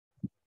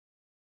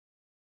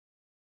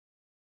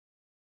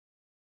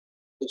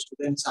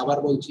Students আবার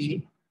বলছি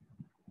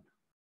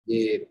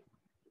যে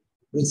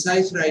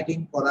প্রিসাইজ রাইটিং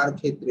করার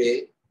ক্ষেত্রে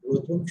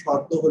প্রথম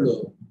শর্ত হলো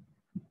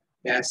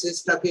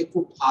প্যাসেজটাকে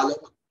খুব ভালো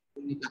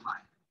করে নিতে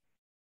হয়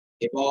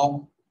এবং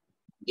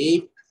এই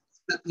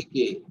প্যাসেজটা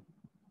থেকে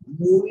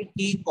মূল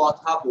কি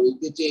কথা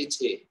বলতে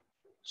চেয়েছে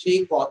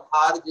সেই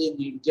কথার যে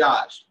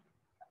নির্যাস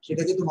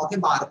সেটাকে তোমাকে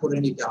বার করে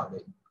নিতে হবে।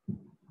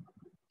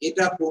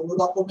 এটা কোনো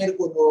রকমের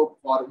কোনো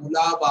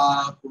ফর্মুলা বা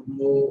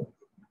কোনো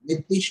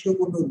নির্দিষ্ট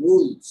কোনো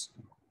রুলস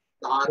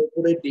তার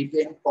উপরে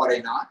ডিপেন্ড করে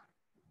না,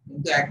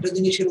 কিন্তু একটা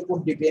জিনিসের উপর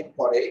ডিপেন্ড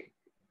করে,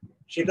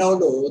 সেটা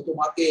হলো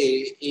তোমাকে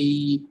এই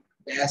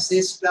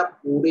প্যাসেজটা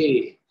পড়ে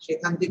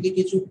সেখান থেকে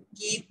কিছু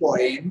কি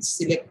পয়েন্ট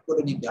সিলেক্ট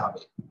করে নিতে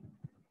হবে।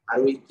 আর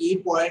ওই কি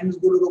পয়েন্টস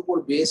গুলোর উপর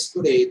বেস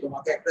করে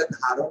তোমাকে একটা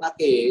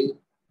ধারণাকে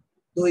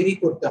তৈরি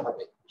করতে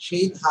হবে।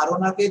 সেই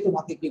ধারণাকে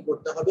তোমাকে কি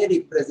করতে হবে,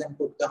 রিপ্রেজেন্ট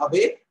করতে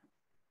হবে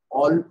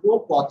অল্প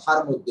কথার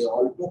মধ্যে।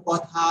 অল্প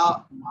কথা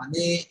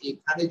মানে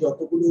এখানে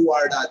যতগুলো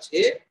ওয়ার্ড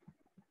আছে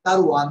তার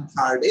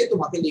 1/3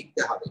 তোমাকে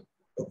লিখতে হবে।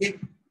 ওকে,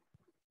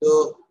 তো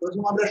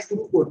প্রথম আমরা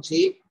শুরু করছি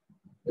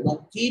এবং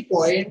কি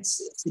পয়েন্টস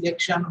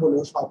সিলেকশন হলো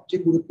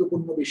সবচেয়ে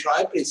গুরুত্বপূর্ণ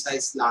বিষয়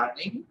প্রিসাইজ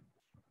লার্নিং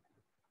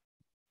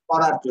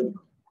করার জন্য।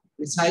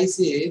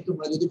 প্রিসাইজে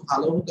তোমরা যদি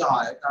ভালো হতে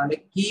হয় তাহলে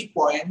কি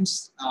পয়েন্টস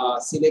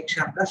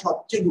সিলেকশনটা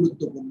সবচেয়ে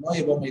গুরুত্বপূর্ণ,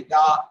 এবং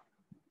এটা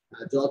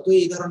যত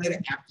এই ধরনের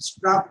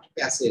অ্যাবস্ট্রাক্ট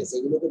প্যাসেজ,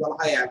 এগুলোকে বলা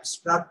হয়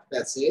অ্যাবস্ট্রাক্ট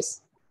প্যাসেজ,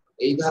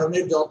 এই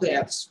ধরনের যত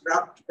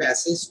অ্যাবস্ট্রাক্ট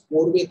প্যাসেজ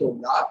পড়বে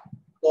তোমরা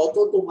তত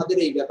তোমাদের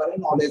এই ব্যাপারে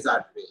নলেজ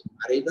আসবে।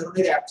 আর এই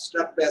ধরনের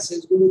অ্যাবস্ট্রাক্ট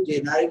প্যাসেজ গুলো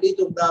জেনারেলি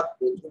তোমরা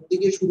প্রথম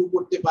দিকে শুরু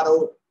করতে পারো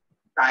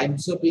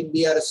টাইমস অফ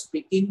ইন্ডিয়ার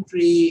স্পিকিং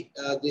ট্রি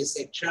যে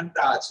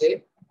সেকশনটা আছে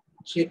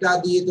সেটা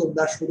দিয়ে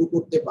তোমরা শুরু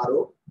করতে পারো।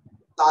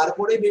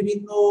 তারপরে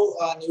বিভিন্ন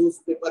নিউজ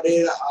পেপারে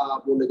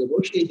বলে দেবো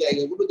সেই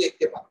জায়গাগুলো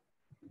দেখতে পারো।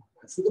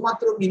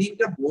 শুধুমাত্র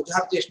মিনিংটা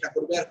বোঝার চেষ্টা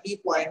করবে আর কি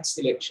পয়েন্ট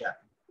সিলেকশন,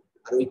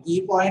 আর ওই কি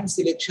পয়েন্ট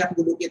সিলেকশন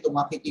গুলোকে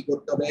তোমাকে কি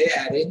করতে হবে,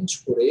 অ্যারেঞ্জ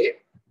করে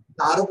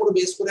তার উপর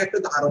বেস করে একটা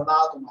ধারণা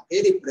তোমাকে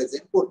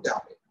রিপ্রেজেন্ট করতে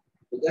হবে।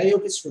 যাই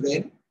হোক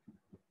স্টুডেন্ট,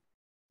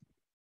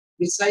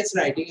 প্রিসাইজ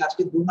রাইটিং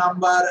আজকে 2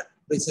 নাম্বার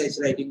প্রিসাইজ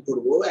রাইটিং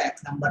করব। 1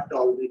 নাম্বারটা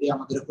অলরেডি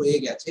আমাদের হয়ে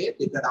গেছে,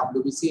 যেটা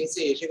WBCS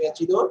এ এসে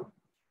গেছিল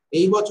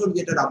এই বছর,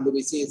 যেটা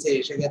WBCS এ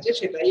এসে গেছে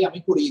সেটাই আমি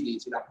করিয়ে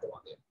দিয়েছিলাম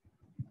তোমাদের।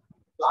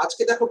 তো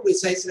আজকে দেখো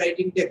প্রিসাইজ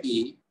রাইটিংটা কি।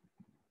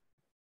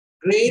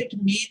 Great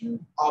men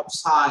of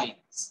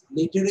science,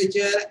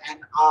 literature and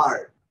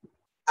art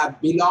have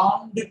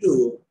belonged to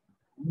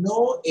no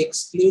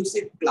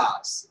exclusive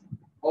class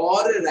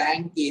or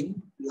rank in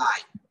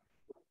life.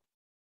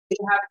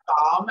 They have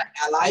come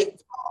alike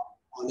from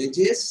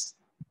colleges,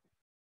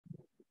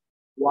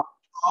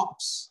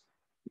 workshops,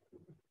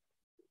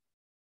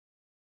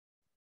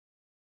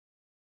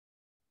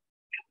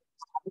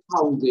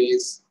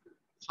 houses,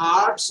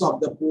 hearts of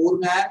the poor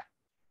man,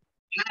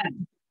 and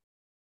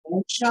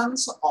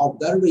mansions of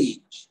the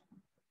rich.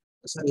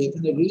 Sorry,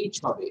 এখানে rich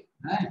হবে,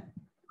 হ্যাঁ,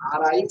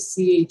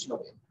 RICH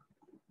হবে,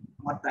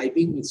 আমার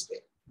typing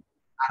mistake,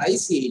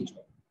 RICH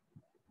হবে।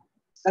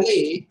 তাহলে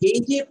এই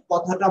যে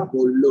কথাটা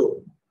বললো,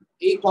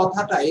 এই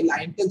কথাটা, এই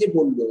লাইনটা যে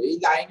বললো, এই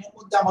লাইনের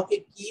মধ্যে আমাকে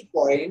কি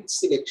পয়েন্ট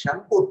সিলেকশন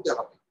করতে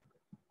হবে।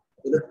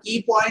 কি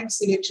পয়েন্ট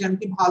সিলেকশন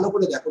কি ভালো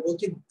করে দেখো।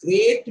 বলছি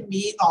great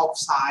man of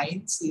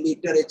science,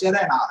 literature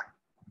and art.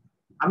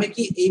 আমি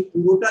কি এই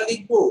পুরোটা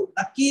লিখবো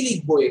না কি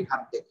লিখবো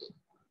এখান থেকে?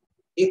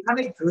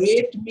 এখানে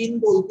গ্রেট মেন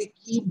বলতে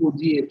কি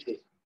বুঝিয়েছে?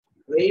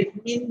 গ্রেট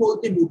মেন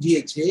বলতে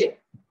বুঝিয়েছে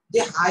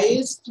যে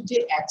হাইয়েস্ট যে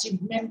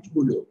অ্যাচিভমেন্ট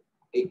গুলো,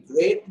 এই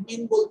গ্রেট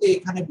মেন বলতে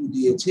এখানে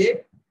বুঝিয়েছে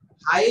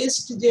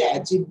হাইয়েস্ট যে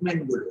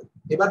অ্যাচিভমেন্ট গুলো।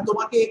 এবার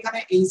তোমাকে এখানে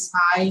এই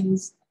সায়েন্স,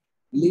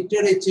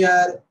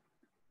 লিটারেচার,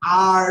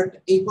 আর্ট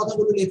এই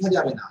কথাগুলো লেখা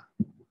যাবে না।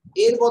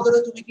 এর বদলে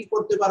তুমি কি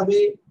করতে পারবে,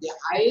 যে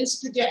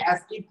হাইয়েস্ট যে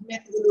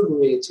অ্যাচিভমেন্ট গুলো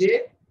রয়েছে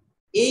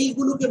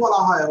এইগুলোকে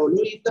বলা হয় হলো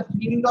in the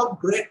field of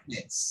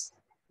greatness.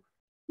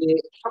 যে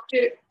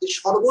সবচেয়ে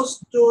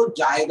সর্বোচ্চ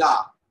জায়গা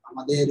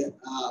আমাদের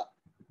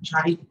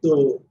সাহিত্য,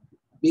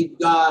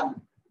 বিজ্ঞান,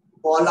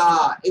 কলা,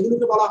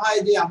 এগুলোকে বলা হয়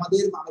যে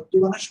আমাদের মানব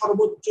জীবনের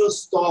সর্বোচ্চ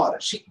স্তর,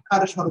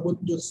 শিক্ষার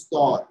সর্বোচ্চ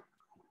স্তর।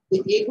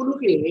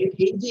 এগুলোকে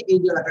এই যে এই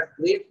জায়গাটা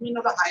great mean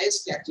of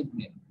highest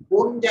achievement,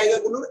 কোন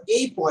জায়গাগুলোর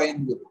এই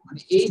পয়েন্টগুলো,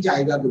 মানে এই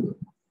জায়গাগুলো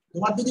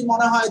তোমার যদি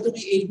মনে হয়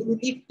তুমি এইগুলো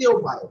লিখতেও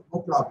পারো, নো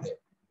প্রবলেম,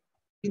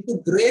 কিন্তু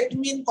গ্রেট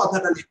মিন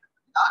কথাটা লিখতে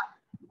না।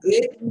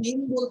 গ্রেট মিন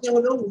বলতে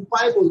হলো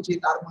উপায় বলছে,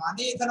 তার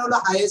মানে এখানে হলো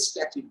highest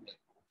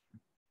achievement,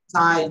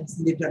 science,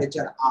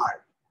 literature,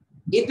 art.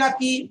 এটা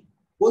কি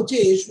বলছে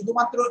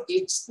শুধুমাত্র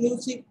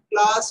এক্সক্লুসিভ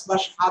ক্লাস বা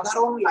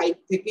সাধারণ লাইফ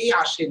থেকেই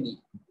আসেনি।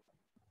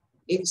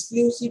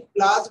 এক্সক্লুসিভ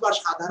ক্লাস বা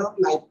সাধারণ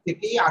লাইফ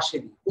থেকেই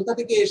আসেনি। কোথা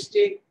থেকে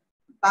এসছে?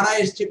 তারা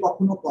এসছে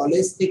কখনো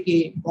কলেজ থেকে,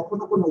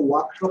 কখনো কোনো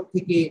ওয়ার্কশপ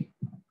থেকে,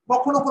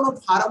 কখনো কোনো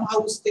ফার্ম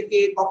হাউস থেকে,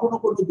 কখনো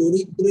কোনো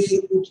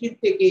দরিদ্রের কুঠির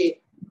থেকে,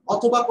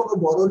 অথবা কোনো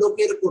বড়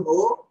লোকের কোনো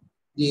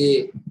যে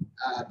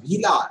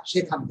ভিলা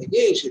সেখান থেকে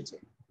এসেছে।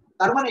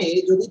 তার মানে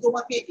যদি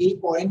তোমাকে এই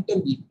পয়েন্টটা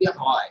লিখতে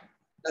হয়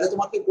তাহলে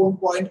তোমাকে কোন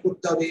পয়েন্ট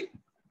করতে হবে,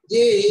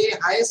 যে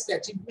হাইয়েস্ট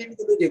অ্যাচিভমেন্ট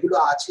গুলো যেগুলো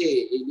আছে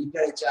এই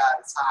লিটারেচার,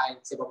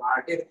 সায়েন্স এবং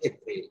আর্টের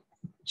ক্ষেত্রে,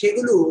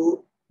 সেগুলো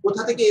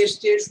কোথা থেকে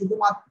এসছে?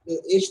 শুধুমাত্র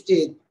এসছে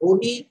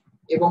ধনী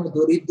এবং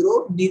দরিদ্র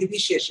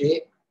নির্বিশেষে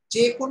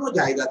যে কোনো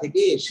জায়গা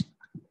থেকে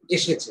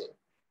এসেছে।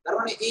 তার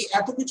মানে এই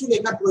এত কিছু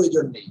লেখার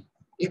প্রয়োজন নেই।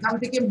 এখান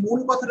থেকে মূল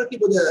কথাটা কি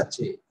বোঝা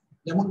যাচ্ছে?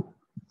 যেমন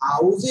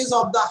houses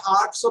of the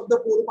hertz of the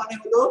poor মানে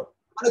হলো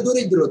মানে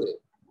দরিদ্রদের,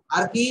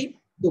 আর কি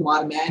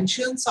তোমার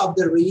ম্যানশনস অফ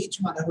দ্য রিচ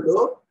মানে হলো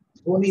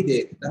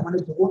ধনীদের। তার মানে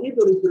ধনী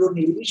দরিদ্র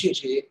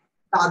নির্বিশেষে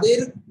তাদের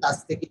কাছ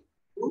থেকে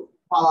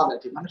পাওয়া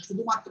গেছে। মানে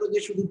শুধুমাত্র যে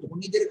শুধু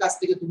ধনীদের কাছ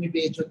থেকে তুমি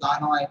পেয়েছো তা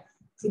নয়,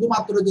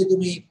 শুধুমাত্র যে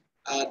তুমি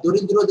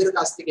দরিদ্রদের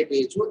কাছ থেকে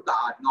পেয়েছো তা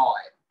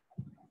নয়।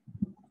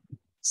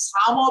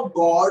 Some of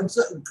God's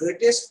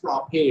greatest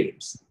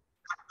prophets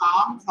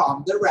come from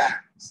the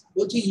ranks.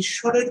 বলছি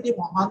ঈশ্বরের যে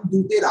মহান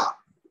দূতেরা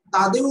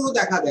তাদেরও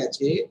দেখা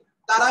গেছে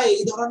তারা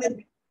এই ধরনের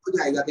বিভিন্ন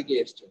জায়গা থেকে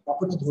এসছে।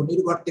 কখনো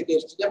ধনীর ঘর থেকে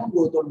এসছে, যেমন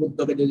গৌতম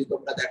বুদ্ধকে যদি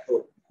তোমরা দেখো,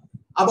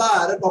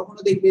 আবার কখনো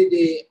দেখবে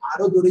যে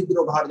আরো দরিদ্র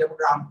ঘর, যেমন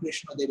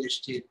রামকৃষ্ণদেব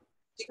এসছে।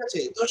 ঠিক আছে,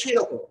 তো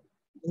সেরকম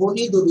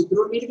ধনী দরিদ্র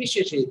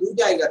নির্বিশেষে দুই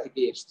জায়গা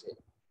থেকে এসছে।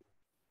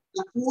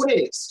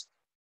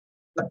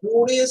 The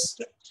poorest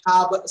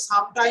have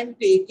sometimes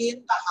taken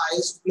the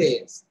highest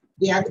place.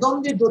 যে একদম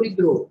যে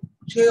দরিদ্র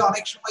সে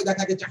অনেক সময়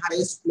দেখা গেছে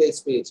হাইয়েস্ট প্লেস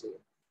পেয়েছে।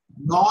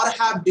 Nor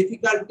have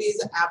difficulties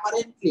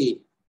apparently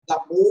the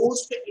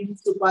most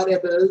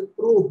insuperable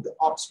proved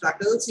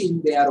obstacles in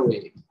their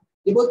way.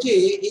 যে বলছে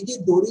এই যে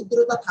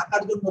দরিদ্রতা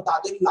থাকার জন্য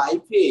তাদের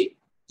লাইফে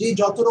যে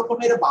যত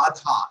রকমের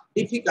বাধা,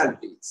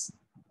 ডিফিকাল্টিস,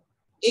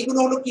 এগুলো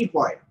হলো কি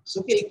পয়েন্টস।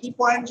 ওকে, এই কি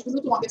পয়েন্টস গুলো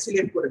তোমাকে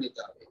সিলেক্ট করে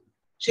নিতে হবে।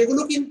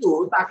 সেগুলো কিন্তু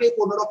তাকে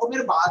কোনো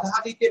রকমের বাধা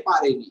দিতে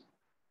পারেনি,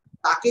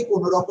 তাকে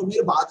কোনো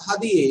রকমের বাধা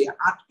দিয়ে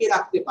আটকে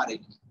রাখতে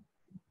পারেনি।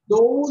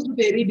 দোজ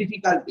ভেরি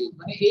ডিফিকাল্টি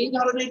মানে এই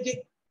ধরনের যে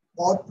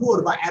কঠোর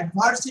বা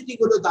অ্যাডভার্সিটি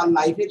গুলো তার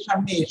লাইফের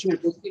সামনে এসে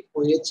উপস্থিত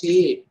হয়েছে,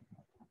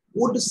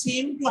 would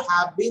seem to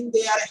have been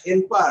their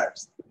helpers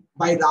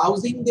by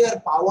rousing their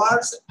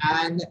powers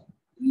and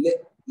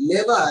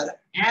labor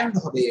and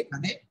হবে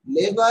এখানে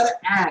labor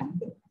and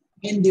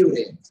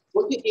endurance।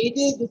 বলতে এই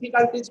যে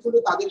ডিফিকাল্টিস গুলো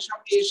তাদের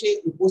সামনে এসে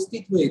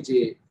উপস্থিত হয়েছে,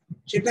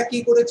 সেটা কি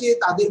করেছে?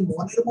 তাদের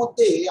মনের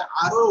মধ্যে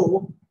আরো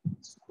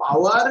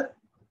পাওয়ার,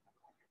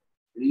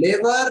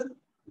 লেবার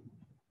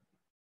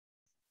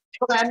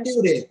এবং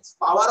এন্ডিউরেন্স,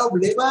 পাওয়ার অফ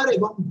লেবার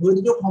এবং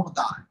ধৈর্য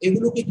ক্ষমতা,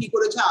 এগুলোকে কি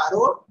করেছে?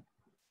 আরো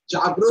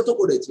জাগ্রত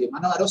করেছে,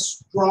 মানে আরো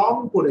স্ট্রং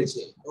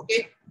করেছে। ওকে,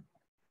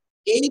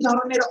 এই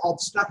ধরনের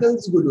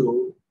অবস্টাকলস গুলো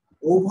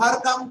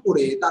ওভারকাম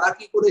করে তারা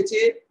কি করেছে?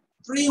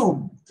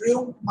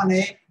 ট্রিউম্ফ মানে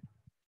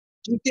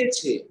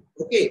জিতেছে।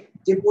 ওকে,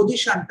 যে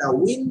পজিশনটা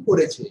উইন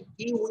করেছে,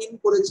 কি উইন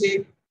করেছে?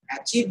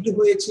 অ্যাচিভড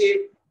হয়েছে।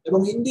 এবং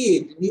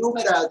indeed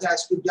numerous has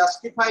to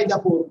justify the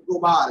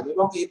প্রভাব,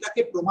 এবং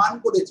এটাকে প্রমাণ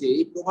করেছে,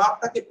 এই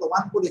প্রভাবটাকে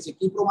প্রমাণ করেছে।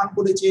 কি প্রমাণ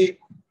করেছে?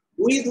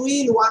 With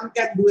will one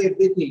can do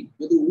everything.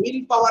 যদি উইল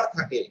পাওয়ার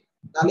থাকে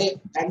তাহলে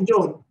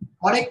একজন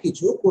অনেক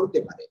কিছু করতে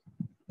পারে।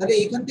 তাহলে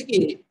এখান থেকে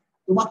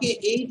তোমাকে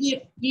এই যে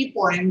কি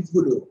পয়েন্টস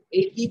গুলো,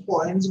 এই কি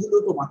পয়েন্টস গুলো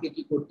তোমাকে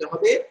কি করতে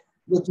হবে?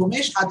 প্রথমে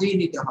সাজিয়ে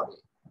নিতে হবে।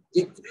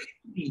 যে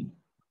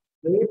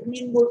গ্রেট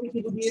মিন বলতে কি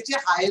বুঝিয়েছে?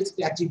 হাইয়েস্ট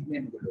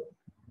অ্যাচিভমেন্ট গুলো।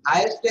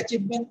 হাইয়েস্ট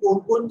অ্যাচিভমেন্ট কোন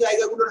কোন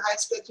জায়গাগুলোর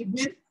হাইয়েস্ট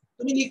অ্যাচিভমেন্ট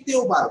তুমি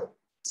লিখতেও পারো,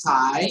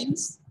 সায়েন্স,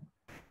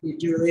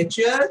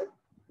 লিটারেচার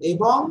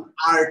এবং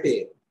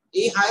আর্টের।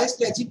 এই হাইয়েস্ট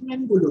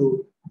অ্যাচিভমেন্ট গুলো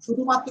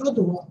শুধুমাত্র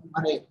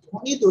মানে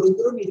ধনী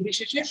দরিদ্র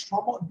নির্বিশেষে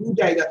দু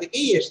জায়গা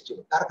থেকেই এসছে।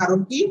 তার কারণ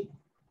কি?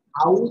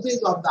 Houses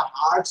of the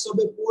hertz of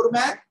a poor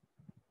man,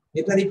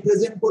 এটা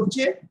রিপ্রেজেন্ট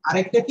করছে।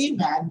 আরেকটা কি?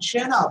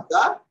 ম্যানশন অফ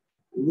দ্য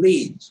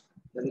রিচ,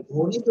 মানে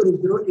ধনী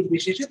দরিদ্র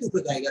নির্বিশেষে দুটো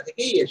জায়গা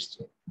থেকেই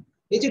এসছে।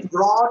 এই যে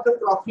ব্রড,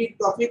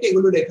 প্রফিট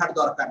এগুলো লেখার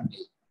দরকার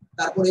নেই।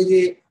 তারপরে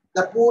যে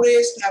the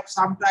poorest have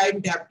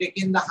sometimes have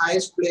taken the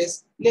highest place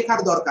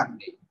লেখার দরকার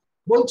নেই।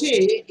 বলছে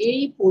এই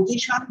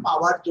পজিশন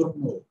পাওয়ার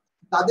জন্য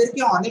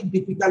তাদেরকে অনেক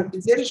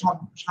ডিফিকাল্টিজ এর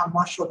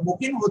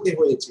সম্মুখীন হতে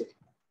হয়েছে।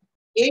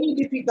 এই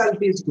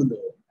ডিফিকাল্টিজ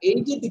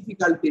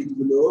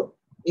গুলো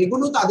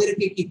এগুলো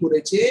তাদেরকে কি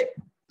করেছে?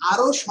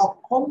 আরো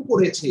সক্ষম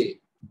করেছে।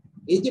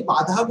 এই যে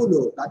বাধাগুলো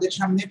তাদের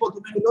সামনে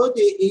প্রথমে হলো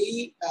যে এই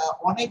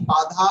অনেক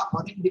বাধা,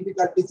 অনেক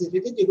ডিফিকাল্টিজ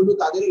এসেছে যেগুলো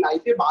তাদের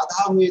লাইফে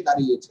বাধা হয়ে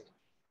দাঁড়িয়েছে,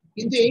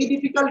 কিন্তু এই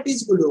ডিফিকাল্টিজ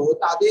গুলো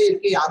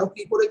তাদেরকে আরো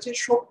কি করেছে?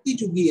 শক্তি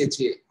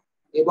জুগিয়েছে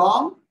এবং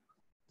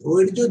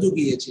ধৈর্য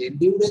জুগিয়েছে।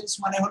 এন্ডিউরেন্স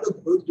মানে হলো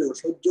ধৈর্য,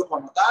 সহ্য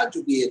ক্ষমতা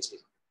জুগিয়েছে।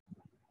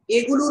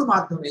 এগুলোর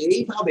মাধ্যমে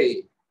এইভাবে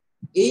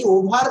এই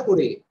ওভার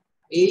করে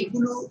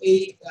এইগুলো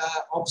এই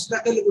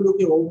অবস্টাকেল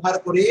গুলোকে ওভার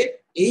করে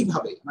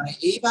এইভাবে মানে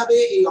এইভাবে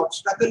এই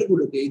অবস্টাকেল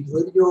গুলোকে, এই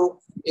ধৈর্য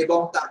এবং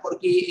তারপর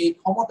কি এই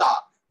ক্ষমতা,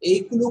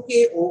 এইগুলোকে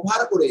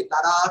ওভার করে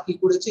তারা কি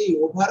করেছে? এই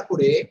ওভার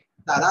করে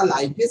তারা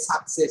লাইফে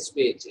সাকসেস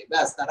পেয়েছে।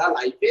 ব্যাস, তারা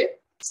লাইফে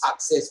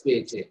সাকসেস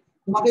পেয়েছে।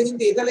 তোমাকে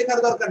কিন্তু এটা লেখার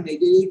দরকার নেই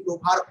যে এই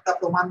প্রভাবটা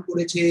প্রমাণ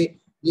করেছে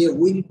যে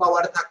উইল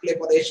পাওয়ার থাকলে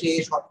পরে সে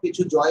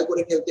সবকিছু জয়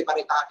করে ফেলতে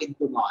পারে, তা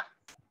কিন্তু নয়।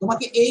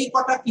 তোমাকে এই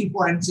কটা কি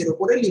পয়েন্টস এর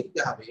উপরে লিখতে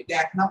হবে। এটা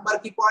 1 নাম্বার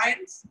কি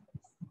পয়েন্টস।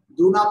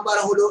 2 নাম্বার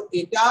হলো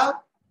এটা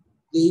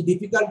যে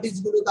ডিফিকাল্টিজ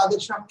গুলো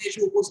তাদের সামনে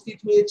এসে উপস্থিত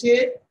হয়েছে,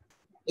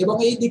 এবং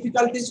এই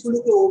ডিফিকাল্টিস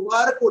গুলোকে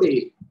ওভার করে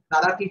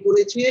তারা কি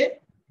করেছে,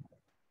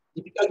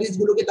 ডিফিকাল্টিস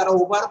গুলোকে তারা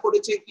ওভার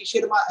করেছে,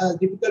 কিসের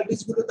ডিফিকাল্টিস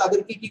গুলো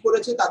তাদেরকে কি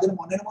করেছে, তাদের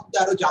মনের মধ্যে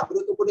আরো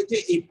জাগ্রত করেছে,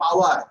 এই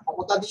পাওয়ার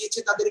ক্ষমতা দিয়েছে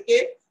তাদেরকে,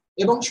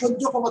 এবং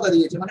সহ্য ক্ষমতা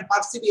দিয়েছে, মানে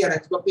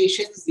পারসিভিয়ারেন্স বা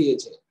পেশেন্স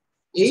দিয়েছে।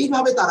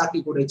 এইভাবে তারা কি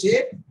করেছে,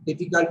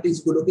 ডিফিকাল্টিস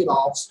গুলোকে বা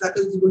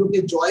অবস্ট্রাকলস গুলোকে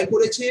জয়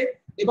করেছে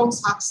এবং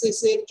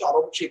সাকসেসের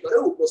চরম শিখরে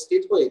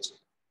উপস্থিত হয়েছে।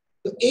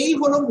 তো এই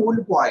হলো মূল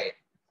পয়েন্ট।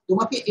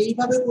 তোমাকে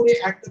এইভাবে করে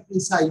একটা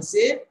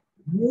প্রিসাইসে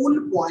মূল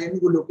পয়েন্ট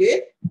গুলোকে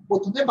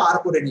প্রথমে বার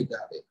করে নিতে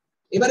হবে।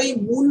 এবার এই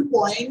মূল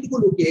পয়েন্ট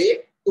গুলোকে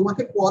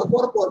তোমাকে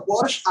পরপর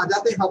পরপর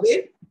সাজাতে হবে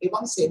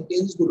এবং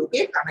সেন্টেন্স গুলোকে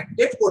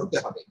কানেক্টেড করতে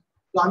হবে।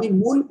 তো আমি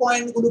মূল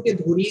পয়েন্ট গুলোকে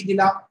ধরিয়ে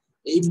দিলাম।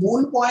 এই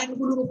মূল পয়েন্ট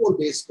গুলোর উপর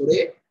বেস করে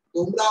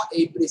তোমরা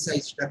এই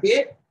প্রিসাইসটাকে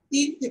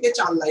 3 থেকে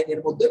 4 লাইনের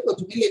মধ্যে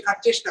প্রথমে লেখার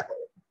চেষ্টা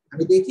করো।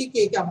 আমি দেখি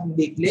কে কেমন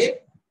লিখলে,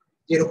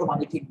 যেরকম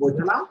আমি ঠিক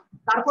বোঝালাম,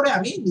 তারপরে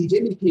আমি নিজে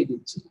লিখিয়ে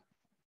দিচ্ছি।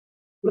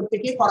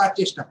 প্রত্যেকে করার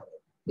চেষ্টা করো।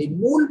 এই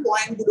মূল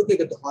পয়েন্ট গুলোকে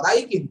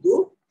ধরাই কিন্তু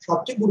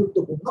সবচেয়ে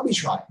গুরুত্বপূর্ণ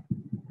বিষয়।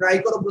 ট্রাই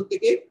করো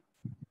প্রত্যেকে,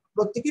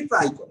 প্রত্যেকে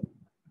ট্রাই করো।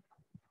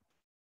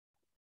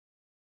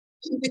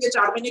 3 থেকে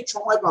 4 মিনিট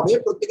সময় পাবে,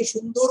 প্রত্যেকে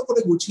সুন্দর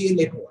করে গুছিয়ে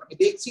লেখো। আমি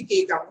দেখছি কে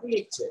কেমন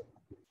লিখছে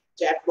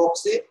চ্যাট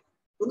বক্সে।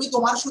 তুমি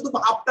তোমার শুধু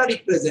ভাবটা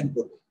রিপ্রেজেন্ট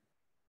করবে।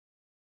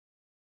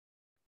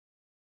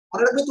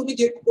 মনে রাখবে, তুমি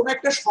যে কোনো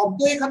একটা শব্দ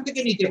এখান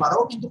থেকে নিতে পারো,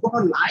 কিন্তু কোনো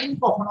লাইন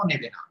কখনো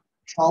নেবে না।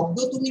 শব্দ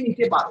তুমি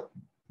নিতে পারো,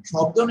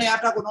 শব্দ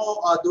নেওয়াটা কোনো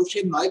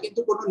দোষের নয়, কিন্তু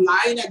কোনো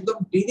লাইন একদম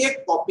ডিরেক্ট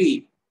কপি,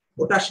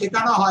 ওটা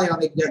শেখানো হয়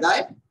অনেক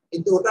জায়গায়,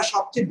 কিন্তু ওটা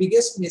সবচেয়ে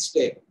বিগেস্ট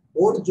মিস্টেক।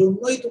 ওর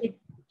জন্যই তুমি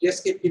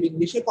ডেসক্রিপটিভ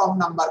ইংলিশে কম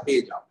নাম্বার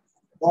পেয়ে যাও।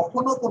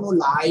 কখনো কোনো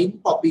লাইন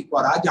কপি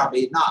করা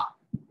যাবে না,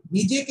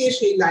 নিজেকে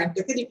সেই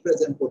লাইনটাকে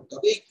রিপ্রেজেন্ট করতে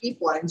হবে এই কি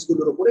পয়েন্টস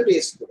গুলোর উপরে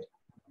বেস করে।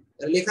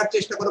 লেখার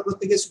চেষ্টা করো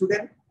প্রত্যেকে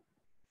স্টুডেন্ট,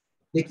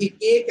 দেখি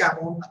কে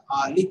কেমন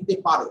লিখতে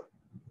পারো।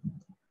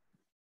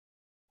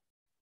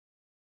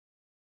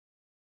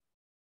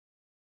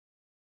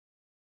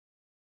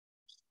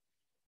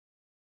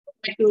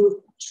 একটু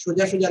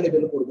সোজা সোজা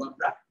লেভেল করবো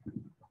আমরা,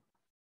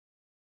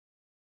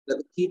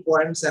 যাতে কি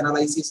পয়েন্টস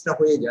অ্যানালাইসিসটা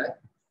হয়ে যায়।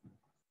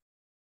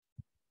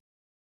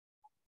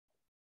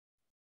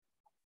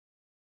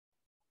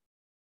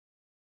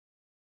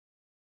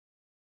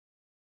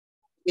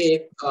 কে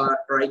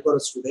ট্রাই করো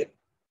স্টুডেন্ট।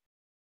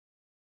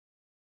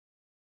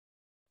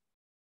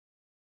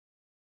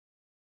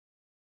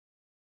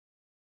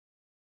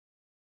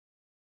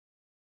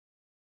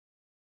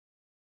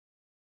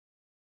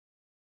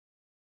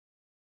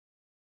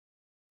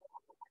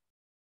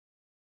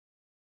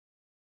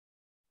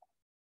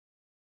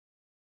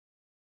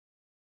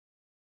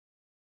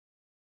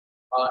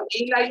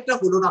 এই লাইনটা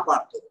হলো না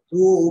Partha.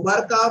 To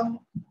overcome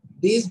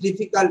this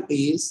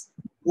difficulties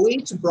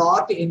which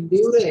ব্রট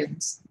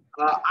endurance,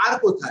 আর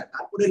কোথায়,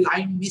 তারপরে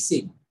line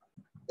missing,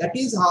 that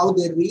is how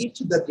they reach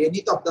the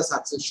zenith of the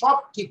success. সব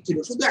ঠিক ছিল,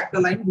 শুধু একটা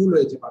লাইন ভুল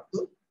হয়েছে পার্থ।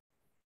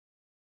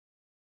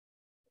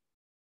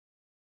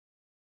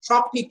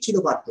 সব ঠিক ছিল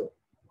পার্থ।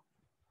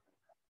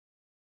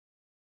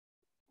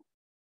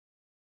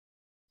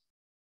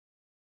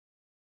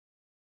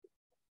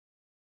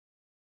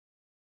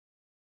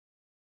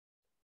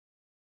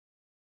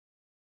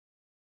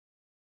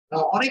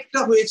 অনেকটা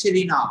হয়েছে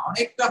রিনা,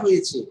 অনেকটা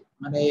হয়েছে,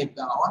 মানে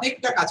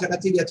অনেকটা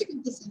কাছাকাছি গেছে,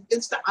 কিন্তু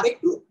সেন্টেন্সটা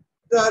আরেকটু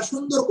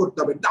সুন্দর করতে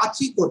হবে,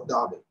 টাচি করতে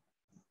হবে।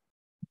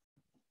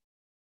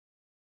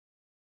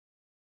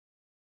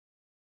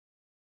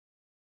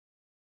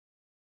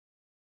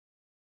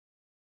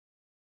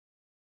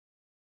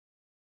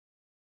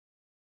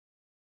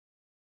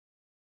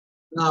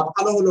 না,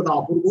 ভালো হলো না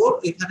অপূর্ব।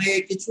 এখানে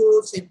কিছু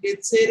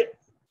সেন্টেন্সের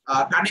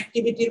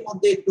কানেক্টিভিটির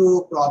মধ্যে একটু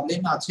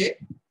প্রবলেম আছে।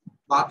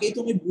 বাকি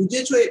তুমি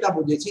বুঝেছো, এটা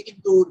বুঝেছি,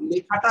 কিন্তু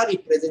লেখাটা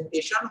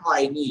রিপ্রেজেন্টেশন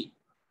হয়নি।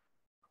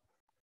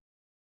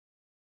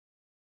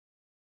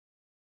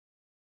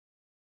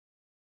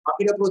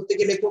 বাকিটা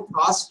প্রত্যেকে লেখো,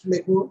 ফার্স্ট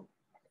লেখো।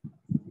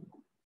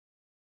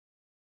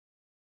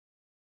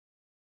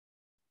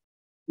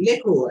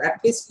 লেখো,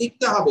 অ্যাটলিস্ট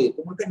লিখতে হবে।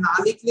 তোমাকে না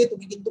লিখলে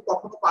তুমি কিন্তু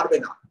কখনো পারবে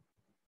না।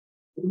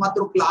 শুধুমাত্র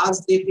ক্লাস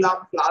দেখলাম,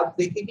 ক্লাস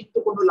দেখে কিন্তু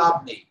কোনো লাভ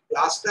নেই,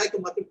 ক্লাসটায়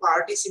তোমাকে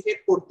পার্টিসিপেট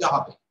করতে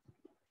হবে।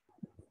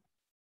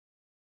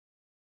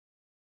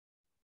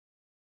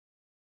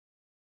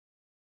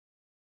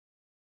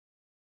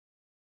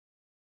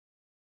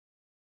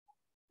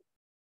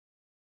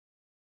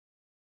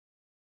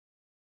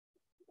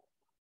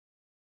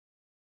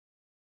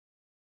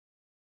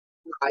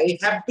 আই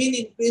হ্যাভ বিন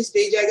ইনক্রিজড,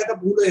 এই জায়গাটা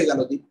ভুল হয়ে গেল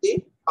দীপ্তি।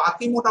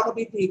 বাকি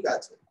মোটামুটি ঠিক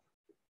আছে।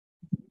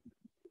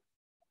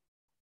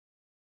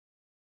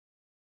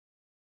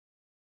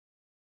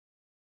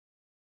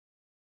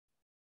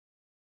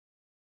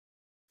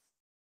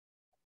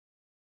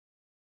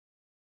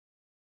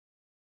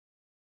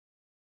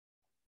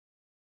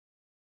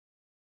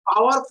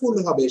 পাওয়ারফুল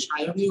হবে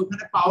সায়নী,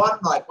 ওখানে পাওয়ার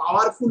নয়,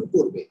 পাওয়ারফুল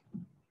করবে।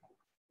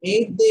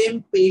 Make them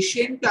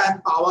patient and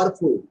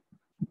powerful.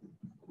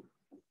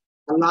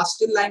 আর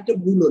লাস্টের লাইনটা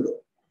ভুল হলো।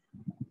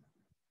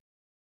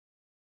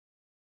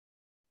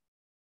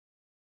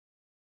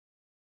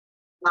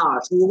 না,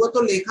 সৌগত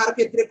লেখার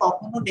ক্ষেত্রে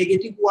কখনো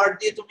নেগেটিভ ওয়ার্ড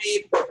দিয়ে তুমি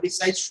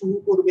প্রিসাইজ শুরু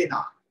করবে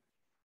না,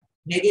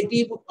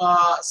 নেগেটিভ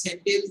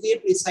সেন্টেন্স দিয়ে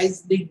প্রিসাইজ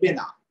লিখবে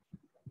না,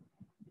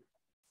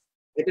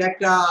 এটা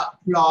একটা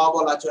ফ্ল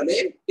বলা চলে,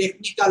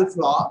 টেকনিক্যাল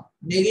ফ্ল।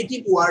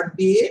 নেগেটিভ ওয়ার্ড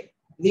দিয়ে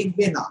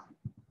লিখবে না।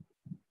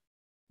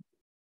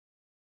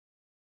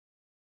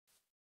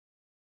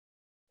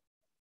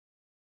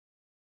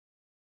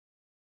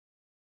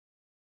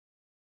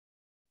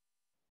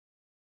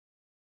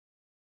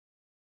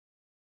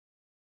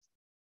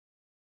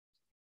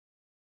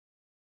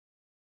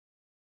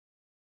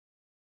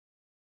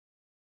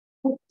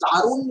 খুব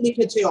দারুণ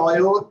লিখেছে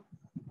অয়ন,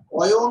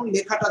 অয়ন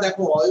লেখাটা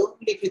দেখো, অয়ন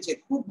লিখেছে,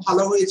 খুব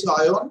ভালো হয়েছে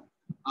Ayan.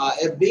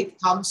 A big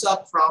thumbs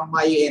up from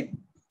my end.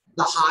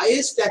 The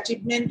highest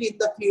achievement in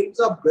the fields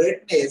of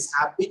greatness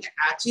have been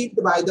achieved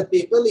by the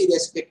people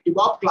irrespective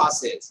of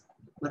classes.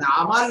 মানে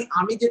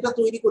আমি যেটা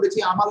তৈরি করেছি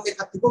আমার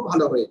লেখা থেকেও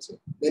ভালো হয়েছে,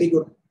 very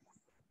good.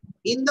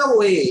 In the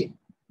way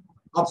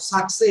of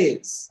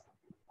success,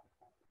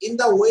 in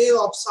the way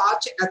of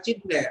such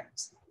achievements,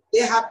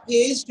 they have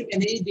faced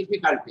many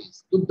difficulties.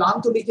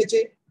 দুর্দান্ত লিখেছে।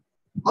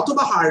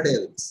 অথবা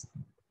hurdles,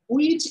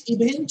 which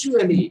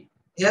eventually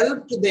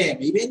helped them,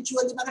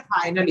 eventually মানে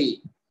finally,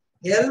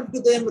 helped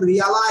them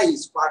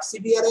realize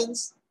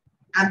perseverance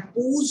and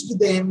pushed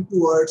them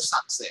towards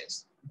success.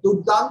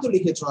 দুর্দান্ত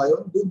লিখেছ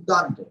অয়ন,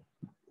 দুর্দান্ত,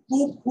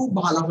 খুব খুব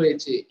ভালো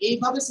হয়েছে।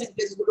 এইভাবে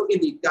সেন্টেন্স গুলোকে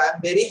লিখতে আই এম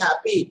ভেরি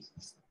হ্যাপি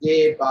যে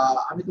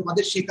আমি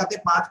তোমাদের শেখাতে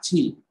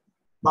পারছি।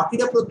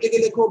 বাকিরা প্রত্যেকে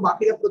লেখো,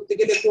 বাকিরা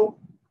প্রত্যেকে লেখো,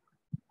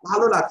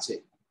 ভালো লাগছে।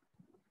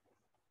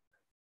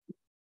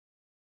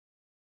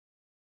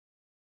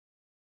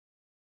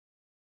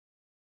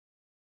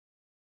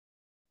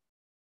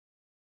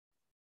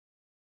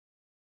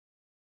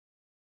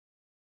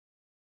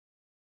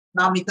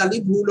 না মিতালি,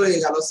 ভুল হয়ে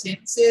গেল,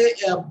 সেন্সে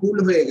ভুল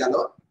হয়ে গেল।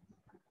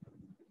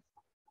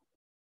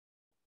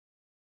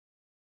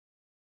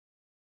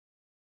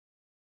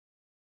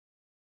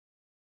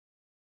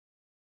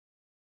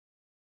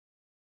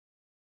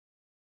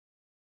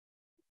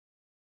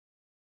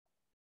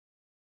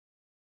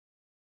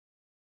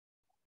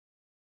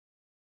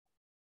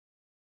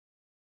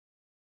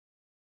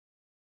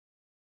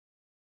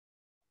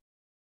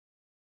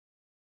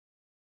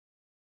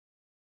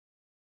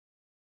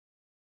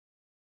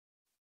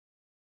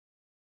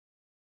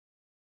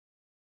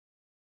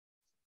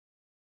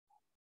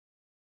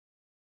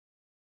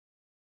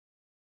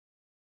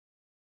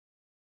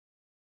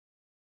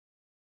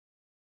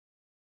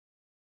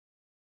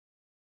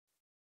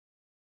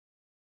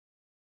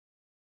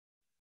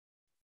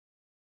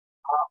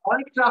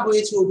 অনেকটা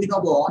হয়েছে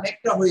অভিনব,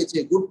 অনেকটা হয়েছে,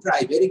 good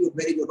try, very good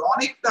very good,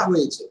 অনেকটা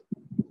হয়েছে।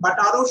 বাট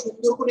আরো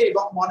সুন্দর করে,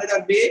 এবং মনে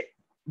রাখবে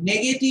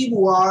নেগেটিভ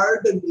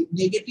ওয়ার্ড,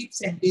 নেগেটিভ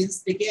সেন্টেন্স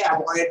থেকে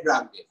অ্যাভয়েড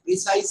রাখবে,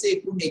 প্রিসাইসে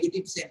একটু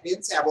নেগেটিভ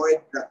সেন্টেন্স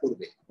অ্যাভয়েড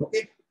করবে, ওকে?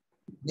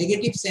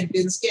 নেগেটিভ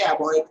সেন্টেন্স কে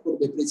অ্যাভয়েড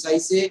করবে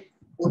প্রিসাইসে,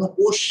 কোনো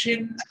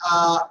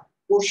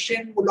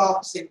কোশ্চেন মূলক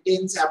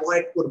সেন্টেন্স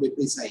অ্যাভয়েড করবে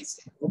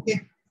প্রিসাইসে, ওকে?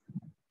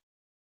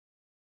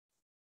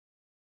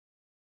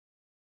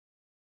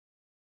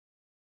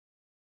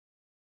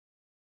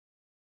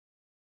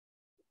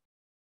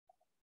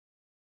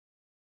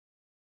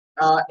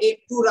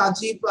 একটু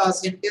রাজীব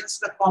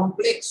সেন্টেন্সটা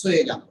কমপ্লেক্স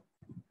হয়ে গেল,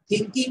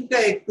 থিঙ্কিংটা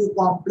একটু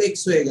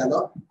কমপ্লেক্স হয়ে গেল।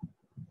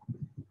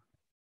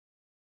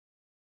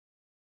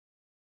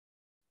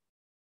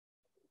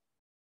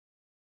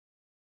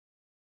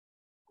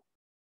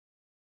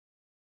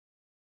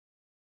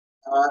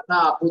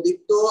 না প্রদীপ,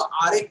 তো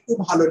আরেকটু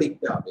ভালো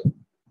লিখতে হবে,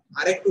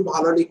 আরেকটু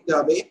ভালো লিখতে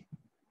হবে।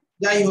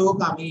 যাই হোক,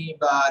 আমি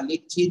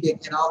লিখছি,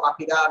 দেখে নাও,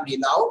 বাকিরা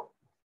মেলাও।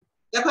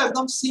 দেখো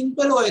একদম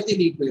সিম্পল ওয়েতে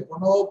লিখবে,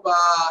 কোনো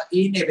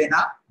নেবে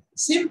না,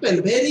 সিম্পল,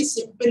 ভেরি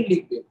সিম্পল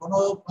লিখবে, কোনো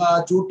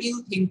জটিল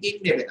থিঙ্কিং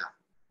নেবে না।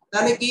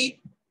 তাহলে কি,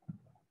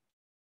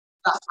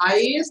 দ্য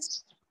হাইয়েস্ট,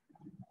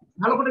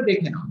 ভালো করে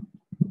দেখে নাও,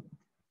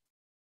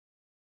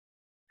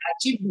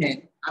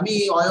 অ্যাচিভমেন্ট, আমি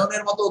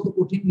অয়নের মতো অত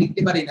কঠিন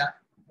লিখতে পারি না,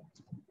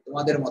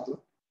 তোমাদের মতো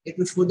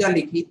একটু সোজা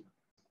লিখি।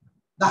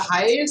 The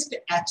highest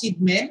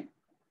achievement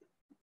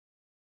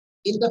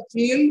in the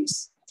fields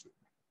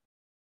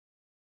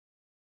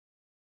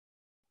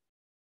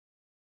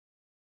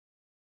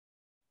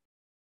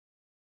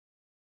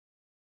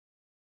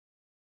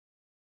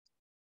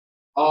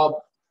of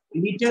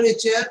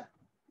literature,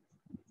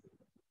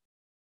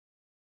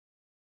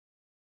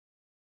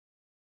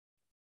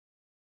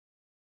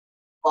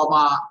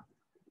 comma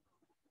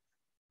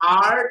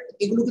art,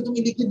 এগুলোকে তুমি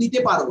লিখে দিতে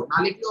পারো, না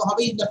লিখলেও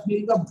হবে। ইন দ্য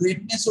ফিল্ড অফ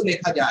গ্রেটনেসও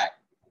লেখা যায়,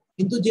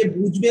 কিন্তু যে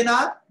বুঝবে না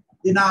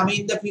যে না আমি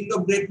in the field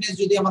of greatness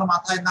যদি আমার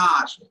মাথায় না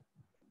আসে,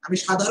 আমি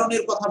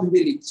সাধারণের কথা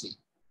ভেবে লিখছি,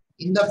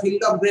 in the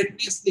field of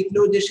greatness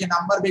লিখলেও যে সে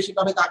নাম্বার বেশি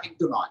পাবে তা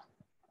কিন্তু নয়,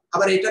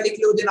 আবার এটা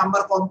লিখলেও যে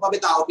নাম্বার কম পাবে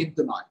তাও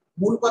কিন্তু নয়,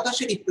 মূল কথা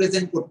সে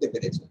রিপ্রেজেন্ট করতে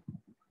পেরেছে।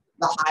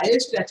 The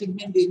highest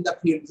achievement in the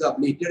fields of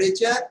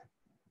literature,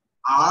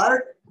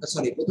 art,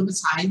 sorry প্রথমে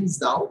সায়েন্স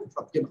দাও,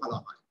 সবচেয়ে ভালো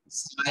হয়,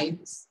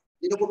 সায়েন্স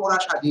যেরকম ওরা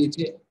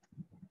সাজিয়েছে,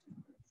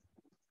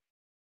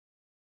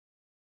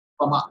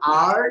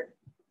 art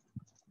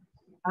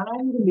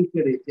and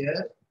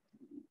literature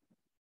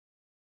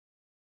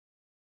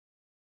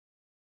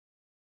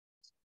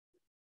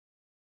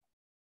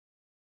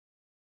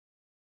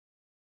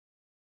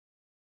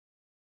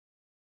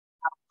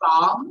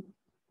come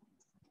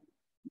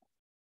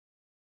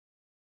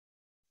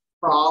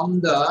from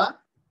the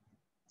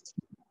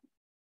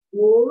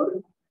poor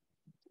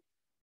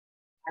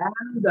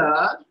and the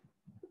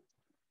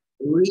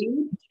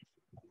rich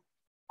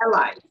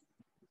alike.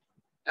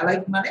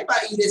 Alike মানে বা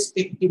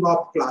irrespective of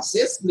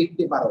classes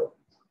লিখতে পারো।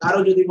 কারো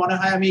যদি মনে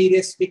হয় আমি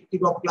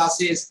irrespective of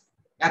classes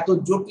এত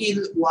জটিল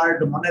ওয়ার্ড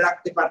মনে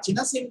রাখতে পারছি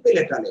না, সিম্পল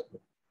এটা লেখো।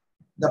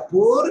 The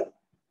poor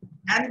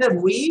and the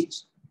rich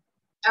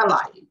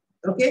alike.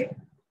 Okay.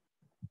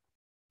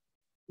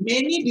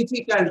 Many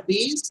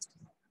difficulties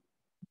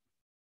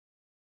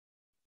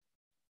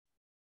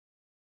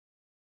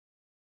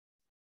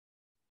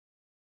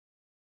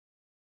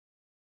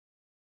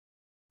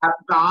have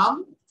come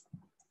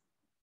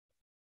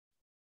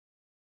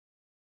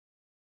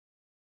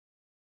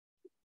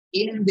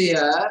in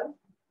their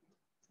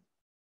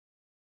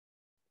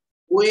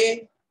way.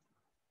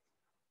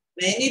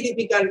 Many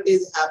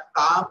difficulties have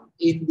come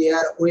in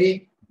their way.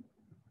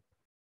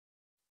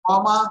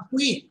 Comma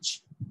which.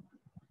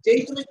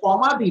 যেই তুমি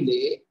কমা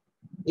দিলে,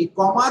 এই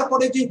কমার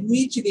পরে যে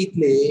which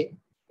লিখলে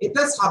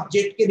এটা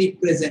সাবজেক্টকে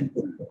রিপ্রেজেন্ট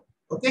করলো।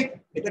 ওকে,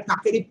 এটা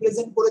কাকে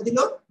রিপ্রেজেন্ট করে দিল?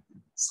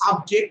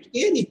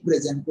 সাবজেক্টকে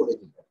রিপ্রেজেন্ট করে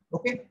দিল।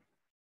 ওকে,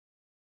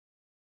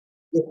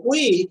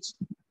 which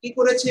কি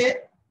করেছে?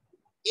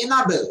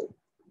 enable,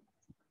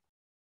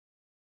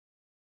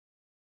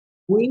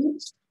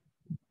 which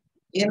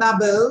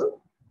enable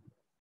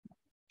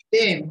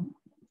them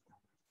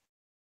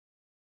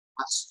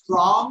a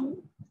strong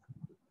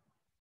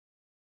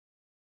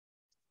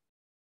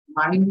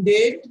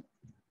minded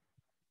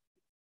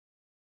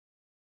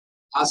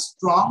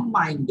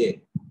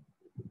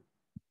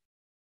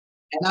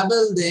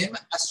enable them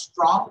a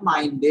strong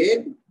minded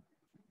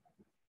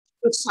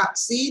to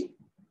succeed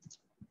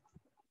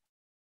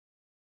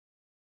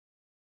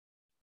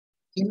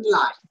in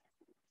life.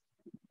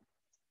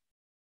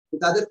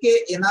 তাদেরকে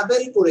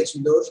enable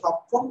করেছিল,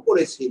 সক্ষম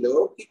করেছিল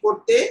কি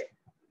করতে?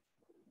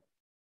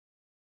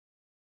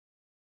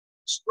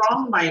 স্ট্রং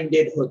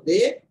মাইন্ডেড হতে,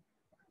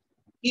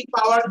 কি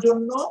পাওয়ার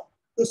জন্য?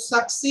 To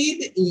succeed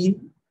in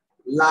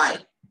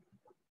life.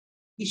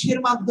 কিসের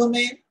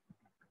মাধ্যমে?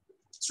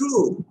 Through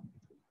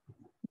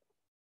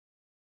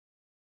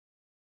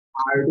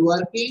hard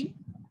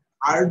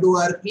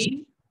working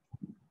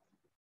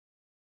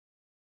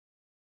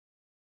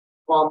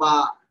comma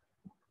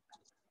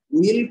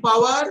will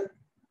পাওয়ার,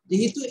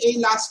 যেহেতু এই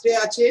লাস্টে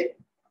আছে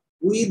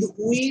with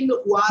will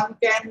one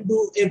can do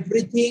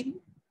everything,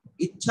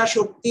 ইচ্ছা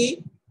শক্তি,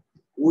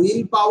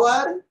 উইল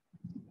পাওয়ার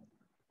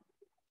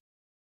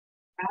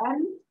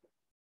and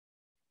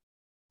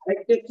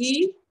আরেকটা কি?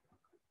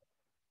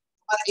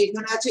 আর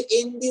এখানে আছে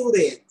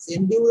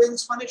এন্ডিউরেন্স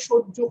মানে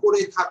সহ্য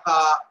করে থাকা,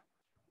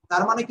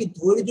 তার মানে কি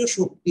ধৈর্য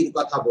শক্তির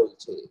কথা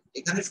বলছে।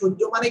 এখানে সহ্য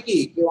মানে কি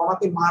কেউ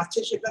আমাকে মারছে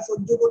সেটা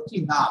সহ্য করছি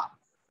না,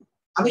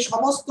 আমি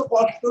সমস্ত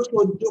কষ্ট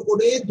সহ্য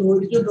করে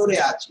ধৈর্য ধরে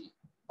আছি,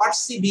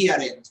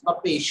 পারসিভিয়ারেন্স বা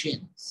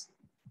পেশেন্স।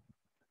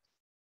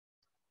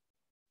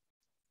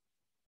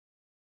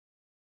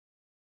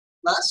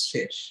 বাস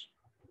শেষ,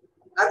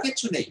 আর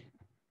কিছু নেই।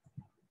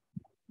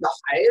 The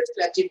highest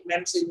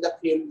achievements in the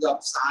fields of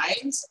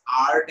science,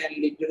 art, and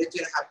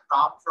literature have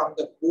come from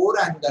the poor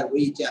and the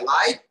rich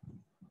alike.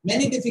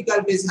 Many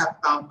difficulties have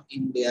come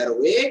in their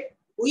way,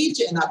 which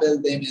enable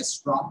them a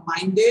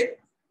strong-minded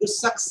to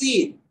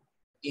succeed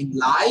in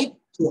life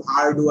through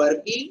hard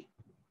working,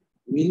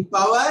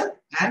 willpower,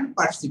 and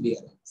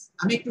perseverance.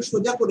 আমি একটু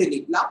সোজা করে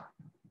লিখলাম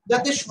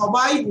যাতে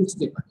সবাই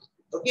বুঝতে পারে।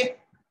 ওকে,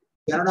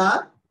 কেননা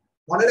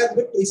মনে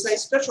রাখবে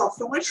প্রিসাইজটা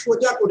সবসময়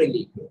সোজা করে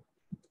লিখবে,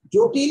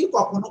 জটিল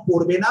কখনো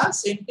করবে না,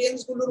 সেন্টেন্স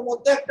গুলোর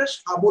মধ্যে একটা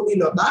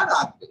সাবলীলতা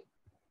রাখবে।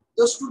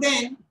 তো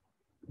স্টুডেন্ট,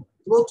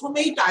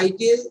 প্রথমেই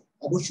টাইটেল,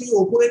 অবশ্যই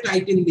ওপরে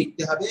টাইটেল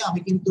লিখতে হবে, আমি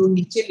কিন্তু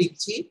নিচে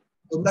লিখছি,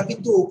 তোমরা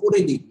কিন্তু ওপরে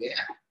লিখবে।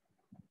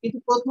 কিন্তু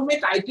প্রথমে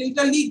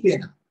টাইটেলটা লিখবে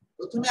না,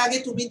 প্রথমে আগে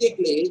তুমি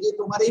দেখলে যে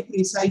তোমার এই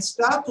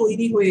প্রিসাইজটা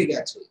তৈরি হয়ে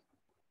গেছে,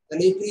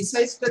 তাহলে এই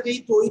প্রিসাইজটা যেই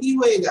তৈরি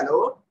হয়ে গেল,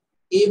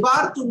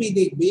 এবার তুমি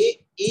দেখবে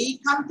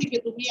এইখান থেকে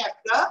তুমি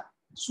একটা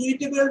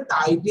সুইটেবল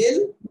টাইটেল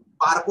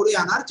বার করে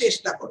আনার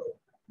চেষ্টা করো,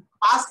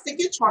 5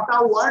 থেকে 6টা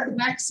ওয়ার্ড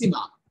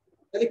ম্যাক্সিমাম।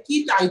 তাহলে কি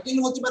টাইটেল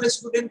হতে পারে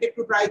স্টুডেন্ট,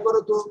 একটু ট্রাই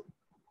করো তো।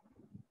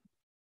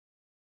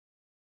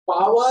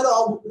 Power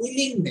of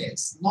willingness,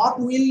 not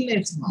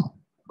উইলনেস now,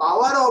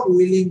 power of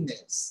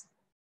willingness.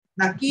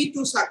 না, কি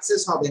টু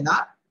সাকসেস হবে না,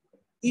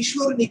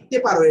 কিশোর লিখতে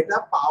পারো এটা,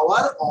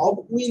 পাওয়ার অফ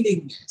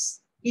উইলিংনেস।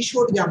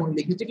 কিশোর যেমন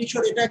লিখেছে,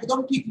 কিশোর এটা একদম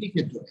ঠিক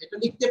লিখেছো, এটা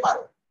লিখতে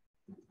পারো,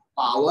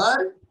 পাওয়ার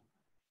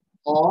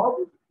অফ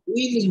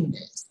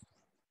উইলিংনেস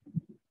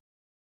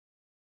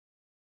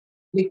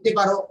লিখতে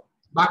পারো।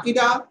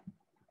 বাকিটা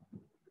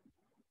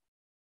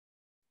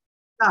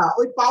না,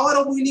 ওই পাওয়ার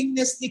অফ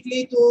উইলিংনেস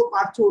লিখলেই তো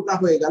পারছো, ওটা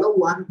হয়ে গেল।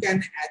 One can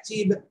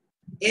achieve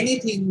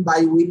anything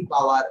by will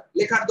পাওয়ার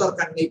লেখার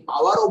দরকার নেই,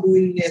 পাওয়ার অফ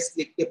উইলনেস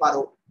লিখতে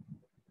পারো।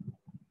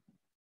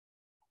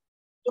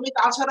 তুমি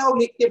তাছাড়াও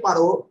লিখতে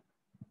পারো,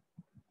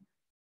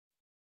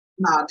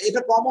 না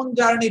এটা কমন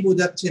জার্নি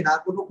বোঝাচ্ছে না,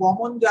 কোনো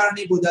কমন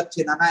জার্নি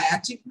বোঝাচ্ছে না, না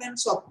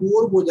অ্যাচিভমেন্টস অফ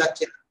পুয়ার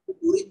বোঝাচ্ছে না,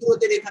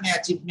 দরিদ্রদের এখানে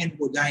অ্যাচিভমেন্ট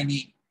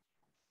বোঝায়নি।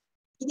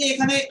 তুমি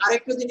এখানে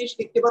আরেকটা জিনিস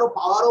লিখতে পারো,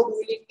 পাওয়ার অফ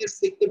উইলিংনেস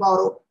লিখতে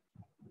পারো,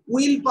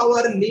 উইল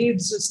পাওয়ার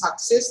লিডস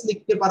সাকসেস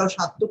লিখতে পারো।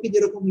 সার্থকী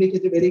যেরকম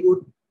লিখেছে, ভেরি গুড।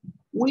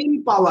 উইল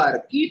পাওয়ার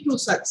কি টু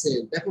সাকসেস,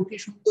 দেখো কি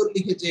সুন্দর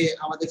লিখেছে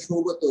আমাদের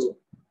সৌগত।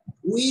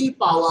 উইল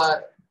পাওয়ার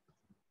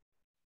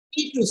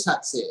কি টু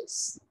সাকসেস,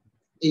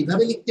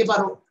 এইভাবে লিখতে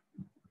পারো।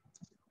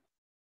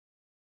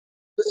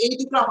 তো এই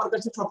দুটো আমার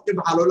কাছে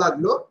সবচেয়ে ভালো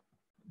লাগলো।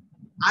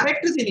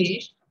 আরেকটা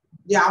জিনিস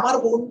যে আমার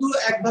বন্ধু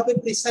একভাবে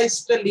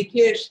প্রিসাইজটা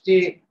লিখে এসছে,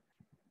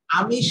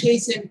 আমি সেই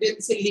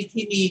সেন্টেন্সে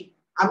লিখিনি,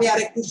 আমি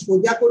আরেকটু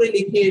সোজা করে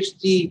লিখে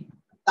এসছি,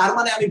 তার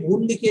মানে আমি ভুল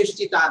লিখে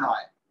এসছি তা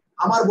নয়।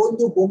 আমার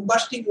বন্ধু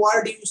বোম্বাস্টিক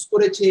ওয়ার্ড ইউজ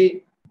করেছে,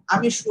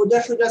 আমি সোজা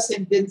সোজা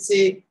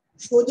সেন্টেন্সে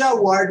সোজা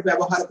ওয়ার্ড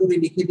ব্যবহার করে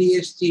লিখে দিয়ে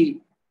এসছি,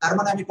 তার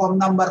মানে আমি কম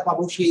নাম্বার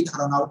পাবো, সেই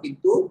ধারণাও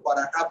কিন্তু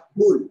করাটা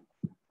ভুল।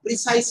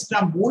 প্রিসাইজটা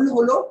মূল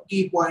হলো কি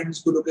পয়েন্টস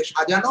গুলোকে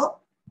সাজানো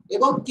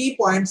এবং কি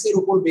পয়েন্টস এর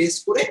উপর বেস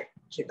করে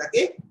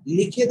সেটাকে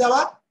লিখে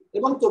দেওয়া,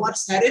 এবং তোমার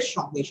স্যারের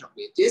সঙ্গে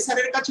সঙ্গে, যে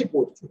স্যারের কাছে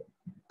পড়ছো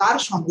তার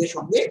সঙ্গে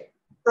সঙ্গে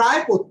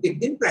প্রায়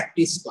প্রত্যেকদিন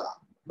প্র্যাকটিস করা।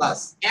 বাস,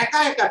 একা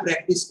একা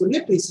প্র্যাকটিস করলে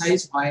প্রিসাইজ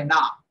হয়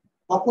না,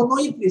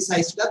 কখনোই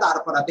প্রিসাইজটা দাঁড়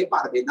করাতে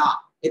পারবে না।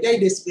 এটাই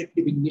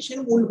ডেসক্রিপটিভ ইংলিশের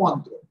মূল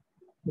মন্ত্র।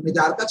 তুমি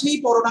যার কাছেই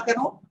পড়ো না কেন,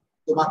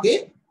 তোমাকে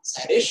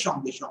স্যারের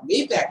সঙ্গে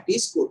সঙ্গেই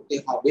প্র্যাকটিস করতে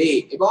হবে,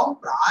 এবং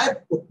প্রায়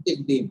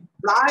প্রত্যেকদিন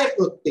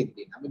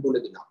আমি বলে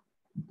দিলাম।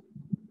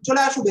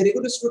 চলে আসো, ভেরি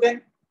গুড স্টুডেন্ট।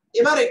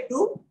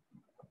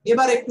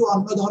 এবার একটু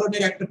অন্য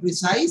ধরনের একটা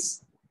প্রিসাইজ,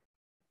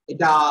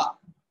 এটা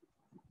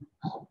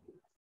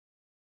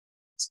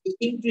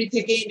স্পিকিং ট্রি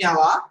থেকেই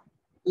নেওয়া।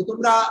 তো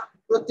তোমরা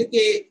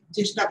প্রত্যেকে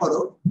চেষ্টা করো।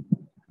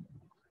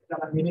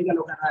 আমার নেমে গেল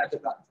কেন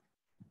এতটা,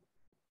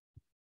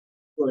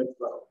 ওয়েট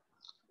করো,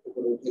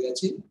 উপরে উঠে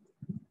গেছি।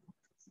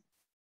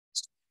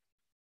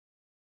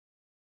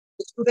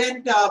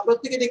 স্টুডেন্ট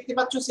প্রত্যেকে দেখতে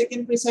পাচ্ছ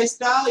second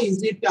প্রিসাইজটা, is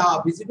it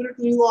visible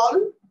to you all?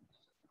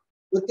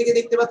 প্রত্যেকে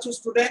দেখতে পাচ্ছ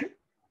স্টুডেন্ট?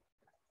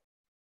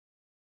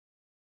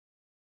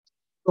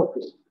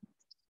 ওকে,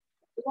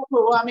 দেখো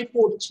আমি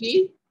পড়ছি।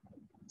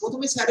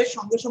 প্রথমে স্যারের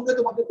সঙ্গে সঙ্গে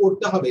তোমাকে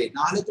পড়তে হবে,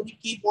 না হলে তুমি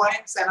কি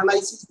পয়েন্টস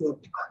অ্যানালাইসিস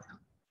করতে পারবে না।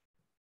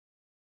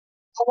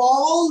 Of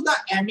all the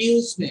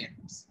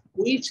amusements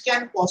which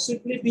can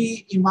possibly be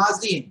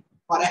imagined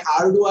for a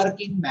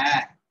hard-working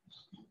man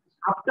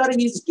after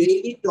his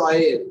daily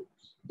toil,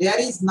 there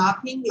is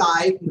nothing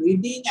like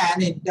reading an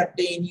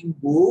entertaining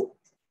book,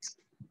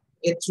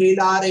 a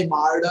thriller, a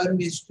murder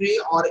mystery,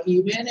 or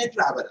even a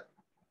traveler.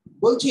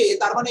 বলছে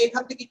তার মানে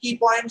এখান থেকে কি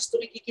points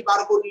তুমি কি কি বার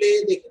করলে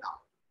দেখে নাও,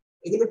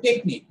 এগুলো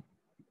টেকনিক।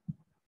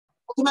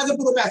 প্রথমে আগে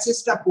পুরো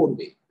প্যাসেজটা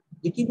পড়বে,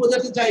 যে কি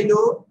বোঝাতে চাইলো,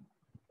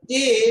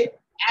 যে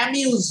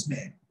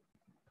অ্যামিউজমেন্ট,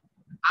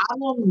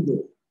 আনন্দ,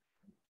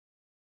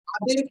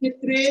 তাদের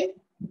ক্ষেত্রে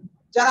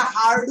যারা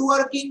হার্ড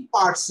ওয়ার্কিং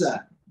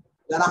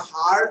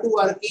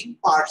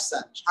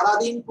পার্সন,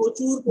 সারাদিন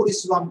প্রচুর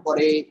পরিশ্রম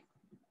করে,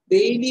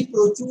 ডেইলি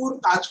প্রচুর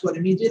কাজ করে,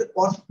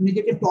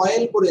 নিজেকে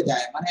টয়েল করে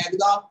দেয়, মানে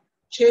একদম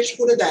শেষ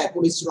করে দেয়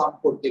পরিশ্রম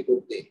করতে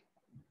করতে,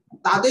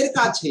 তাদের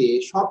কাছে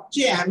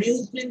সবচেয়ে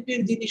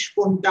অ্যামিউজমেন্টের জিনিস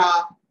কোনটা?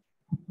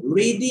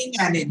 রিডিং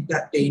অ্যান্ড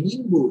এন্টারটেইনিং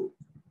বুক।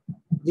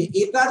 যে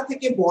এটার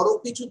থেকে বড়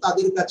কিছু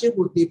তাদের কাছে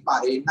হতে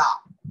পারে না।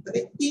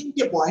 তাহলে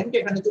তিনটে পয়েন্ট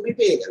এখানে তুমি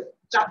পেয়ে গেলে,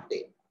 চারটে: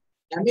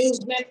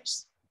 amusement,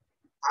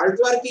 hard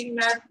working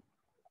man,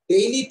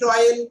 daily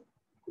toil,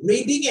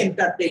 reading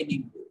entertaining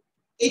বুক।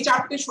 এই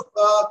চারটে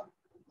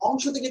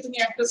অংশ থেকে তুমি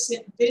একটা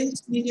সেন্টেন্স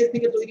নিজের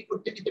থেকে তৈরি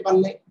করতে নিতে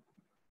পারলে,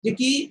 যে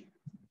কি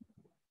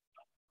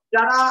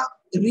যারা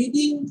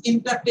রিডিং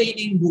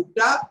এন্টারটেইনিং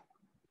বুকটা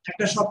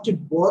একটা সবচেয়ে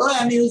বড়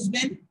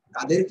অ্যামিউজমেন্ট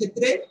তাদের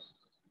ক্ষেত্রে,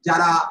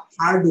 যারা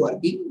হার্ড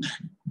ওয়ার্কিং।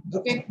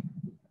 ওকে,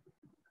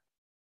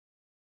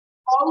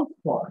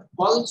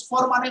 কলস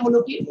ফর মানে হলো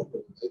কি,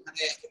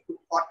 এখানে একটু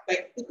ফরটা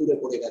একটু দূরে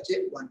পড়ে গেছে,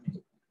 1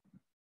 মিনিট।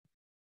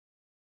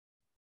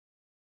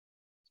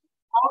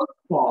 কলস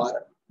ফর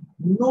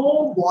নো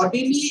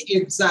বডিলি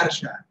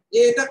এক্সারশন,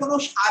 এটা কোনো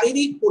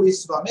শারীরিক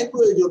পরিশ্রমের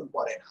প্রয়োজন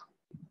পড়ে না,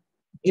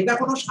 এটা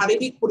কোনো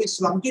শারীরিক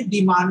পরিশ্রমকে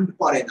ডিমান্ড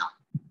করে না।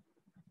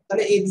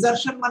 তাহলে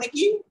এক্সারশন মানে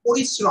কি?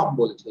 পরিশ্রম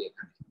বলছে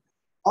এখানে।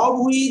 of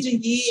which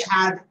he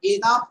had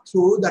enough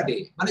through the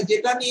day, মানে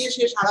যেটা নিয়ে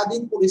সে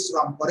সারাদিন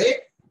পরিশ্রম করে,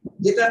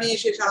 যেটা নিয়ে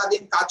সে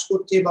সারাদিন কাজ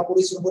করছে বা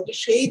পরিশ্রম করছে,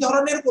 সেই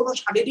ধরনের কোনো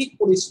শারীরিক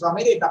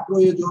পরিশ্রমের এটা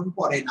প্রয়োজন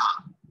পড়ে না।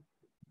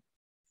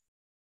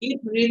 It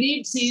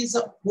relieves his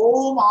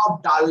home of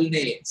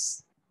dullness,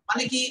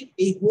 মানে কি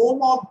এই হোম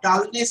অফ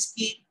ডালনেস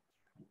কি?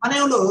 মানে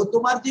হলো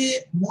তোমার যে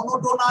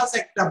মনোটোনাস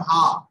একটা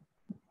ভাব,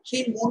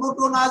 সেই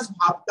মনোটোনাস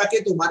ভাবটাকে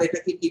তোমার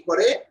এটাকে কি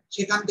করে,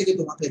 সেখান থেকে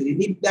তোমাকে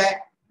রিলিফ দেয়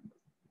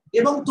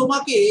এবং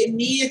তোমাকে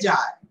নিয়ে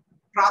যায়,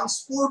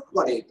 ট্রান্সপোর্ট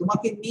করে,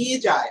 তোমাকে নিয়ে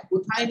যায়,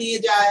 কোথায় নিয়ে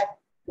যায়?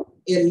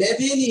 এ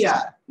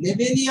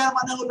লেভেলিয়ার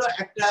মানে হলো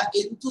একটা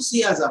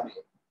এনথুসিয়াজমে,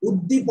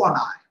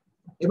 উদ্দীপনায়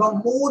এবং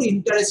মোর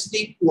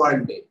ইন্টারেস্টিং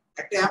ওয়ার্ল্ডে,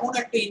 একটা এমন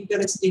একটা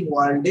ইন্টারেস্টিং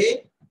ওয়ার্ল্ডে।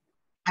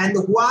 And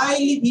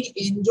while he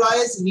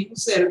enjoys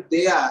himself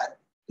there,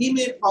 he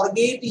may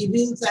forget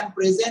evils and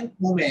present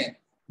moment,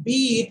 be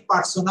it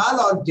personal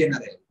or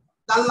general.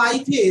 তার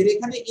লাইফের,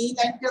 এখানে এই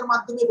লাইনটার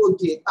মাধ্যমে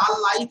বলছে তার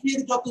লাইফের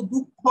যত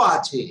দুঃখ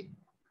আছে,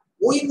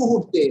 ওই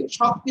মুহূর্তে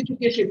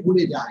সবকিছুকে সে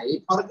ভুলে যায়।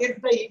 ফরগেট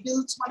দ্য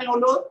ইভিলস মানে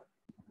হলো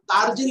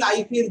তার যে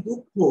লাইফের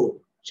দুঃখ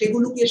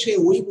সেগুলোকে সে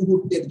ওই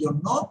মুহূর্তের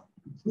জন্য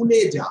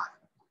ভুলে যায়।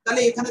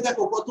 তাহলে এখানে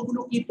দেখো কতগুলো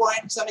কি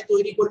পয়েন্টস আমি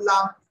তৈরি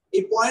করলাম।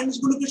 এই পয়েন্টস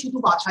গুলোকে শুধু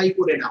বাছাই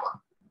করে নেওয়া।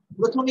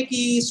 প্রথমে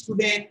কি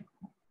স্টুডেন্ট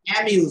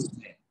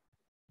অ্যামিউজমেন্ট।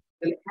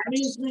 তাহলে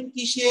অ্যামিউজমেন্ট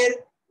কিসের?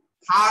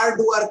 Hard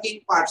working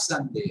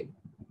পারসনদের।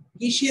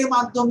 কিসের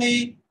মাধ্যমে?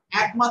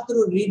 একমাত্র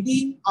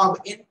রিডিং অফ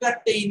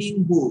এন্টারটেইনিং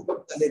বুক।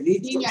 তাহলে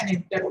রিডিং এন্ড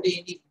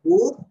এন্টারটেইনিং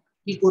বুক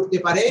কি করতে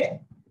পারে?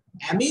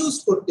 অ্যামিউজ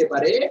করতে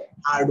পারে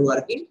হার্ড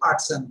ওয়ার্কিং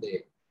পারসনদের।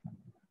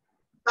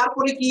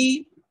 তারপরে কি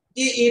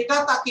যে এটা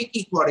তাকে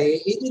কি করে,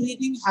 এই যে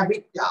রিডিং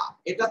হ্যাবিটটা,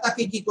 এটা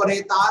তাকে কি করে?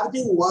 তার যে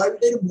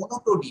ওয়ার্ল্ডের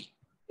মনোটোনি,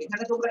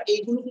 এখানে তোমরা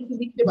এইগুলো কিন্তু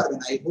লিখতে পারবে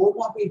না। এই home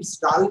of its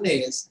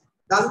dullness.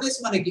 Dullness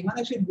মানে কি?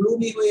 মানে সে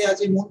গ্লুমি হয়ে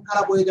আছে, মন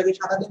খারাপ হয়ে যাবে।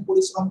 সারাদিন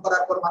পরিশ্রম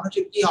করার পর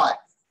মানুষের কি হয়?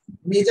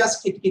 মেজাজ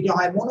খিটখিটে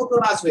হয়,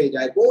 মনোটোনাস হয়ে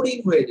যায়, বোরিং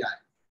হয়ে যায়।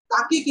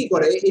 তাকে কি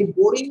করে? এই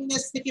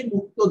বোরিংনেস থেকে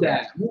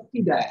মুক্তি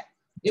দেয়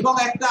এবং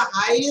একটা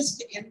হাইয়েস্ট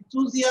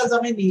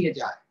এনথুজিয়াজমে নিয়ে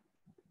যায়,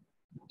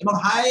 এবং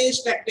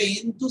হাইয়েস্ট একটা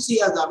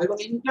এনথুসিয়াজম এবং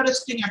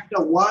ইন্টারেস্টিং একটা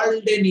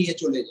ওয়ার্ল্ডে নিয়ে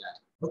চলে যায়।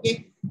 ওকে,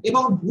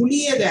 এবং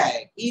ভুলিয়ে দেয়,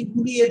 কি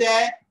ভুলিয়ে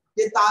দেয়?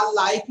 যে তার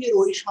লাইফের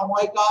ওই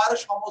সময়কার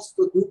সমস্ত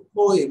দুঃখ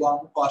এবং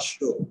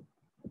কষ্ট।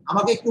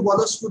 আমাকে একটু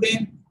বলো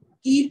স্টুডেন্ট,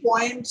 কি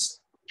পয়েন্টস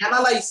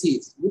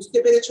অ্যানালাইসিস বুঝতে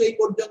পেরেছো এই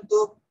পর্যন্ত?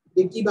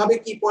 যে কিভাবে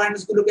কি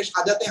পয়েন্টস গুলোকে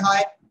সাজাতে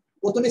হয়।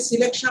 প্রথমে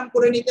সিলেকশন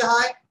করে নিতে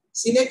হয়,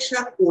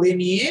 সিলেকশন করে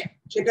নিয়ে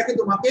সেটাকে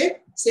তোমাকে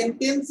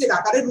সেন্টেন্সের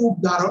আকারে রূপ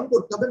ধারণ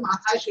করতে হবে,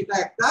 মাথায় সেটা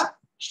একটা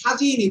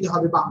সাজিয়ে নিতে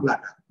হবে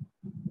বাংলাটা।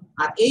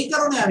 আর এই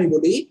কারণে আমি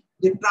বলি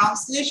যে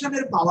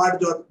ট্রান্সলেশনের পাওয়ার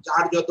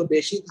যার যত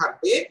বেশি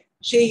থাকবে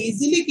সে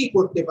ইজিলি কি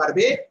করতে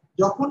পারবে,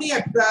 যখনই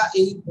একটা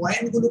এই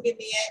পয়েন্টগুলোকে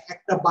নিয়ে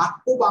একটা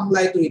বাক্য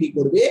বাংলায় তৈরি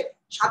করবে,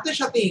 সাথে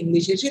সাথে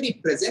ইংলিশে সে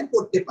রিপ্রেজেন্ট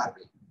করতে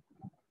পারবে।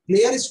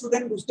 Clear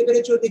student? বুঝতে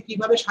পেরেছো যে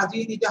কিভাবে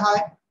সাজিয়ে নিতে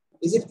হয়?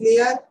 Is it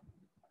clear?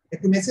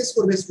 একটু মেসেজ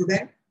করবে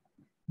student.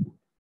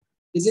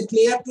 Is it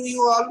clear to you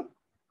all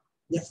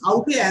যে how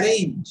to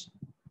arrange?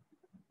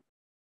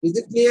 Is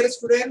it clear,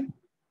 student?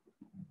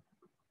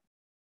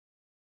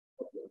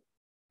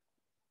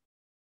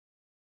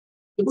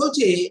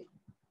 বলছে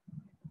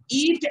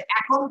it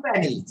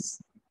accompanies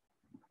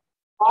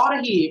for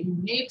him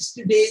next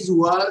day's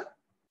work,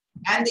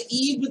 and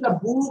if the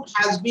book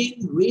has been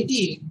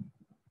reading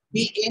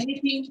be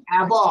anything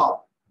above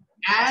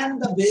and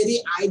the very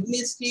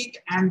idealistic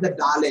and the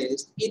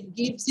dullest, it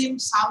gives him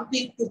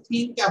something to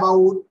think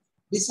about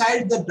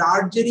besides the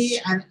drudgery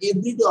and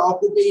everyday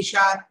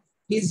occupation.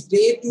 His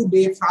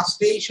day-to-day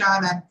frustration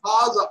and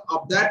cause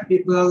of that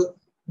people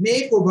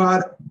make over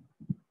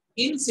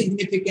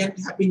insignificant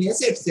happiness,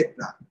 etc.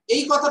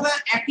 এই কথাটা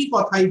একই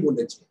কথাই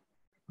বলেছে।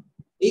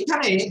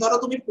 এখানে ধরো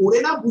তুমি পড়ে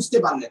না বুঝতে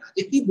পারলে না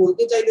যে কি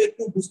বলতে চাইলো,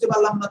 একটু বুঝতে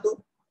পারলাম না তো।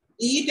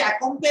 ইট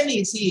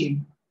অ্যাকম্পানিজ হিম,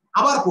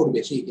 আবার পড়বে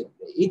সেই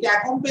ক্ষেত্রে। ইট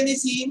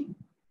অ্যাকম্পানিজ him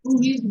to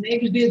his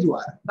next days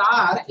work.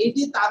 তার এই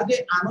যে তার যে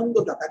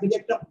আনন্দটা, তাকে যে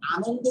একটা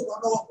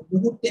আনন্দঘন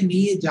মুহূর্তে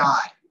নিয়ে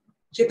যায়,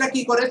 সেটা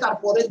কি করে? তার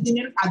পরের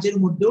দিনের কাজের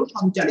মধ্যেও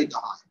সঞ্চালিত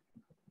হয়।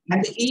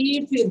 And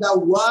if the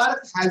work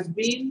has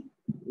been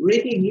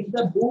reading, if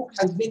the book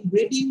has been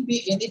reading be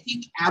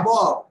anything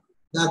above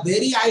the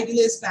very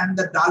idealist and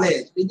the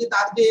dullest, এই যে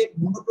তার যে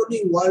মনোটোনি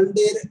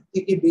ওয়ার্ল্ডের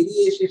থেকে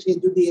বেরিয়ে এসে সে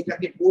যদি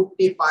এটাকে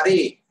পড়তে পারে,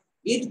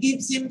 it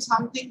gives him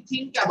something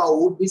think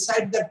about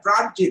beside the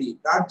drudgery.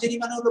 Drudgery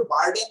মানে হলো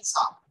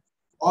burdensome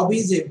of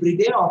his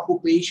everyday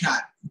occupation,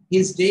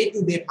 his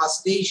day-to-day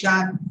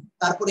frustration,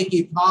 তারপরে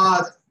কি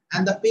fuss,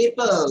 and the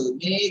people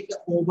make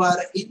over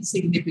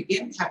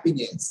insignificant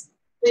happiness.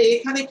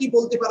 এখানে কি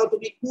বলতে পারো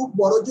তুমি? খুব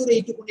বড় জোর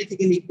এইটুকুনি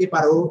থেকে লিখতে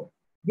পারো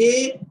যে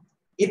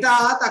এটা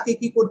তাকে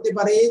কি করতে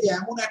পারে, যে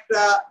এমন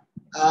একটা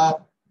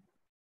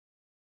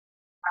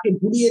তাকে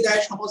ভুলিয়ে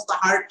দেয় সমস্ত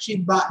হার্ডশিপ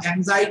বা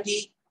অ্যাংজাইটি,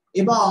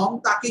 এবং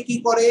তাকে কি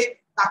করে?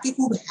 তাকে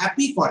খুব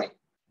হ্যাপি করে,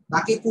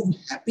 তাকে খুব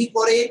হ্যাপি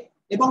করে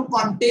এবং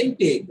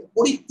কন্টেন্টেড,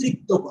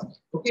 পরিতৃপ্ত করে।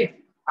 ওকে,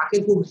 তাকে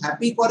খুব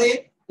হ্যাপি করে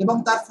এবং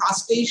তার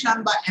ফ্রাস্ট্রেশন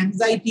বা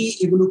অ্যাংজাইটি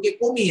এগুলোকে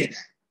কমিয়ে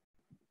দেয়।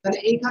 তাহলে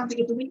এইখান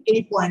থেকে তুমি এই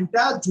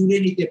পয়েন্টটা জুড়ে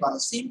নিতে পারো।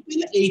 সিম্পল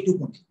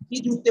এইটুকুনি। কি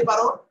জুড়তে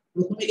পারো?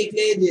 প্রথমে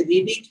লিখলে যে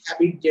রিডিং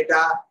হ্যাবিট,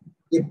 যেটা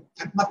যে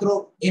একমাত্র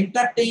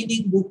এন্টারটেইনিং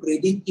বুক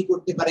রিডিং কি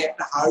করতে পারে,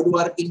 একটা হার্ড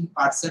ওয়ার্কিং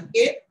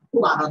পারসনকে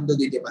খুব আনন্দ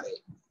দিতে পারে।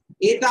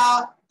 এটা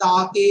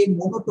তাকে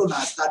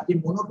মনোটোনাস, তার যে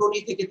মনোটোনি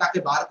থেকে তাকে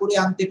বার করে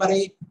আনতে পারে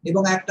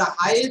এবং একটা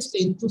হাইয়েস্ট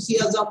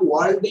এনথুসিয়াজম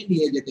ওয়ার্ল্ডে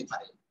নিয়ে যেতে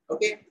পারে।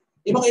 ওকে,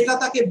 এবং এটা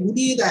তাকে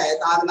ভুলিয়ে দেয়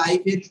তার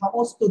লাইফের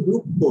সমস্ত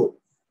দুঃখ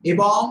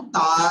এবং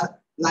তার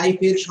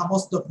লাইফের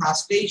সমস্ত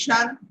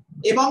ফ্রাস্ট্রেশন,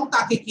 এবং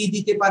তাকে কি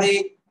দিতে পারে?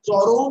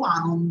 চরম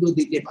আনন্দ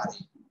দিতে পারে।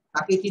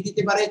 তাকে কি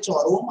দিতে পারে?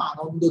 চরম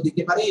আনন্দ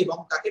দিতে পারে এবং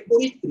তাকে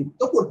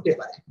পরিতৃপ্ত করতে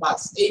পারে।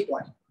 বাস এই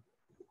পয়েন্ট।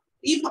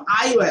 ইফ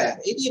আই ওয়্যার,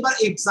 এই যে এবার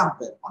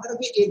এক্সাম্পল, মনে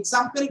রাখবে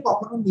এক্সাম্পল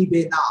কখনো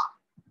নিবে না,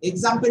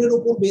 এক্সাম্পলের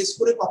উপর বেস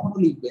করে কখনো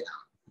লিখবে না।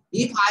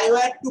 If I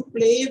wire to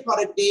play for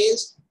a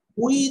test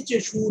which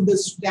should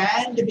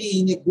stand me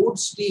in a good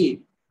state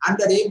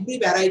under every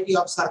variety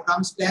of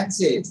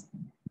circumstances,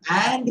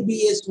 and be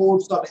a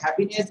source of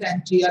happiness and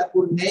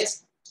cheerfulness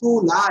through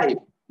life,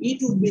 it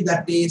would be the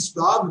taste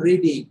of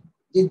reading.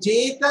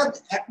 যেটা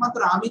একমাত্র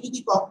আমি যদি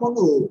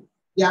কখনো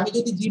যে আমি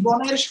যদি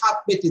জীবনের স্বাদ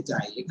পেতে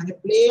চাই, এখানে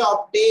play of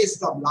test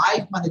of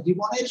life মানে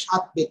জীবনের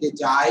স্বাদ পেতে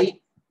চাই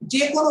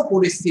যে কোনো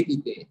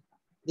পরিস্থিতিতে,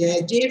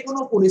 যে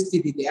কোনো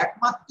পরিস্থিতিতে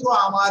একমাত্র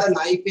আমার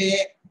লাইফে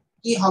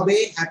কি হবে,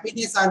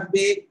 হ্যাপিনেস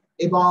আসবে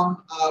এবং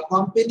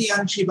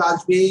কম্পেনিয়নশিপ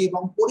আসবে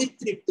এবং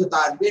পরিতৃপ্ততা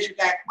আসবে,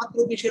 সেটা একমাত্র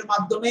কিসের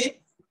মাধ্যমে,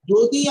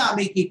 যদি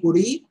আমি কি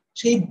করি,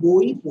 সেই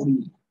বই পড়ি,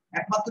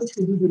 একমাত্র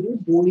শুধু যদি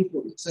বই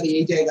পড়ি, সরি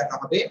এই জায়গাটা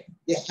হবে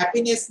যে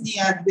হ্যাপিনেস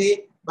নিয়ে আসবে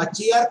বা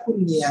চেয়ারফুল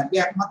নিয়ে আসবে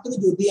একমাত্র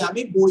যদি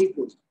আমি বই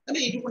পড়ি। তাহলে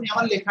এইটুকুনি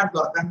আমার লেখার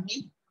দরকার নেই,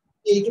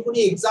 এইটুকুনি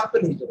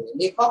এক্সাম্পল হিসেবে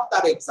লেখক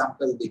তার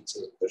এক্সাম্পল দিচ্ছে,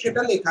 তো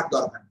সেটা লেখার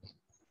দরকার নেই।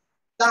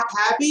 The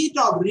habit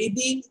of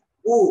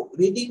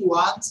reading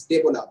once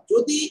develop,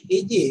 যদি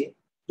এই যে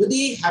যদি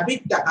এই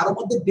হ্যাবিটটা কারোর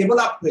মধ্যে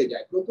ডেভেলপ হয়ে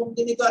যায়, প্রথম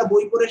দিনই তো আর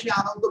বই পড়ে সে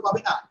আনন্দ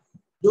পাবে না,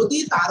 যদি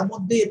তার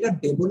মধ্যে এটা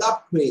ডেভেলপ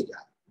হয়ে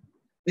যায়,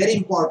 ভেরি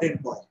ইম্পর্টেন্ট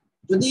পয়েন্ট,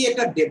 যদি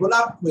এটা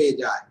ডেভেলপ হয়ে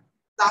যায়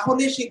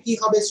তাহলে সে কি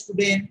হবে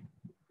স্টুডেন্ট,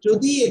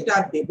 যদি এটা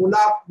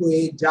ডেভেলপ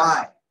হয়ে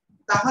যায়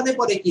তাহলে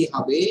পরে কি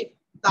হবে,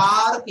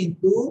 তার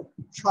কিন্তু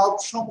সব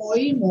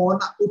সময় মন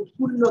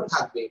উৎফুল্ল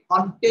থাকবে,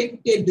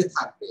 কন্টেন্টেড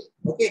থাকবে,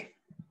 ওকে,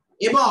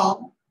 এবং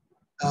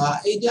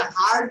এই যে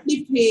hardly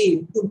fail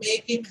to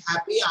make him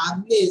happy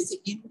unless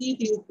indeed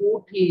you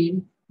put him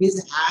his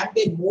hand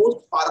a most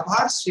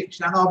perverse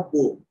section of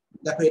book।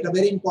 দেখো এটা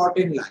ভেরি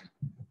ইম্পর্টেন্ট লাইন,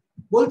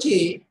 বলছি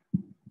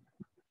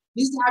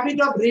this habit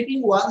of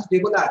reading once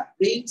developed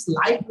brings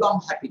lifelong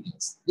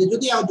happiness, যে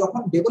যদি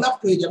যখন develop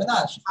হয়ে যাবে না,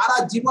 সারা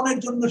জীবনের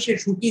জন্য সে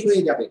সুখী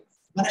হয়ে যাবে,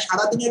 মানে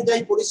সারা দিনের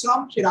যাই পরিশ্রম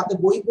সে রাতে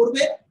বই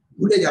পড়বে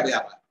ভুলে যাবে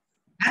আবার।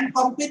 and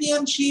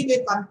companionship a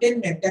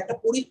contentment, একটা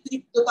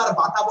পরিতৃপ্ততার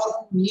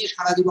বাতাবরণ নিয়ে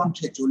সারা জীবন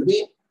সে চলবে,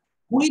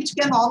 which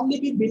can only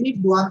be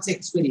believed once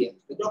experience,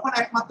 যখন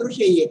একমাত্র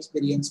সেই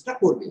এক্সপেরিয়েন্সটা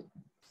করবে।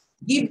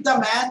 give the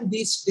man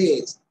this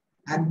taste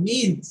and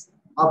means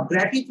of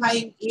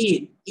gratifying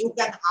it, you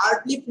can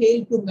hardly fail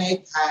to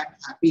make him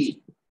happy,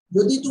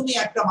 যদি তুমি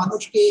একটা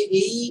মানুষকে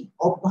এই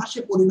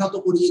অভ্যাসে পরিণত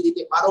করিয়ে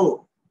দিতে পারো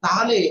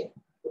তাহলে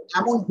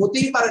এমন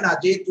হতেই পারে না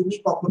যে তুমি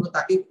কখনো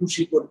তাকে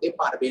খুশি করতে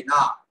পারবে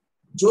না,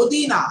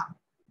 যদি না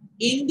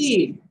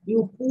indeed you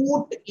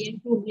put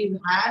into his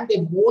hand a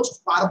most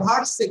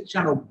perverse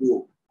section of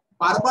book,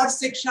 perverse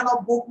section of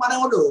book মানে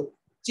হলো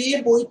যে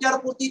বইটার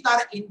প্রতি তার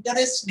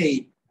ইন্টারেস্ট নেই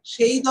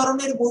সেই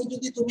ধরনের বই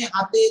যদি তুমি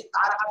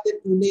তার হাতে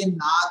তুলে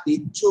না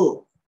দিচ্ছ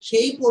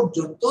সেই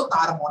পর্যন্ত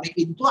তার মনে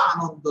কিন্তু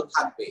আনন্দ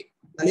থাকবে।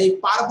 তাহলে এই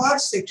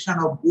পারভার্স সেকশন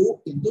অফ বুক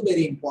কিন্তু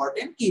ভেরি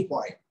ইম্পর্টেন্ট কি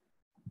পয়েন্ট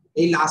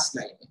এই লাস্ট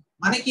লাইনে,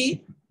 মানে কি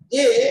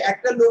যে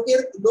একটা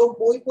লোক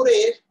বই পড়ে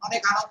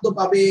অনেক আনন্দ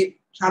পাবে,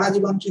 সারা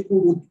জীবন সে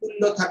খুব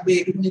উৎফুল্ল থাকবে,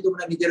 এটুকুনি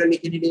তোমরা নিজেরা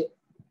লিখে নিলে,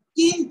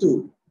 কিন্তু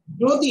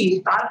যদি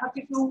তার হাতে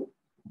কেউ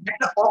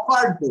একটা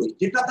অকার্ড বই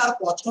যেটা তার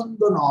পছন্দ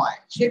নয়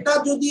সেটা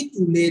যদি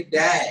তুলে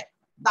দেয়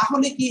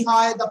তাহলে কি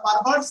হয়, the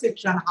perverse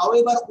section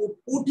however would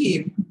put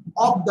him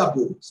off the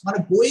books, মানে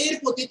বইয়ের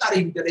প্রতি তার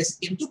ইন্টারেস্ট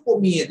কিন্তু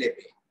কমিয়ে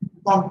দেবে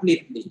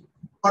completely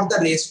for the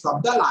rest of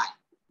the life।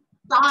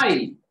 তাই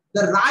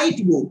the right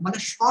book মানে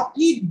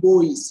সঠিক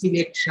বই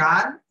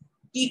সিলেকশন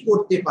কি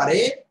করতে পারে,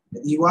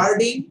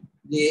 রিওয়ার্ডিং,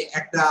 যে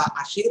একটা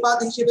আশীর্বাদ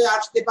হিসেবে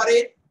আসতে পারে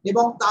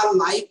এবং তার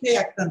লাইফে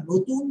একটা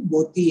নতুন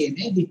গতি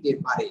এনে দিতে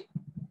পারে।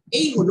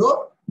 এই হলো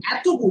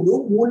এতগুলো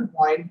মূল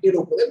পয়েন্টের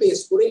উপরে বেস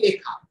করে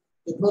লেখা।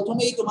 তো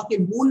প্রথমেই তোমাকে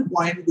মূল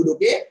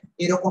পয়েন্টগুলোকে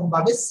এরকম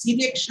ভাবে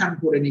সিলেকশন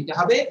করে নিতে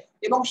হবে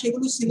এবং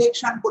সেগুলো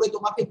সিলেকশন করে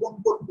তোমাকে কোন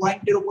কোন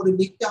পয়েন্টের উপরে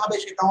লিখতে হবে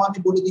সেটাও আমি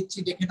বলে দিচ্ছি,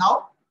 দেখে নাও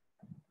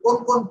কোন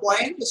কোন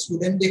পয়েন্ট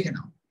স্টুডেন্ট দেখে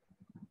নাও।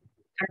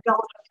 একটা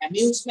হলো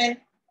অ্যামিউজমেন্ট।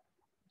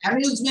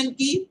 অ্যামিউজমেন্ট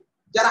কি,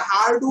 যারা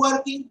হার্ড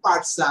ওয়ার্কিং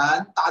পারসন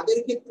তাদের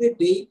ক্ষেত্রে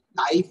ডে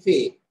লাইফে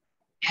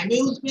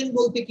অ্যামিউজমেন্ট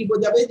বলতে কি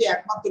বোঝাবে, যে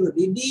একমাত্র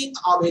রিডিং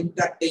অফ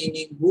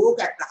এন্টারটেইনিং বুক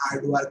একটা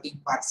হার্ড ওয়ার্কিং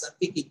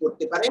পারসনকে কি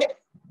করতে পারে,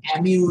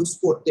 অ্যামিউজ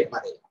করতে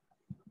পারে।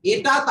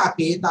 এটা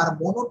তাকে তার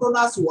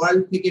মনোটোনাস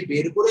ওয়ার্ল্ড থেকে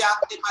বের করে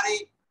আনতে পারে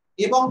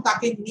এবং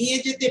তাকে নিয়ে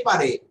যেতে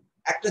পারে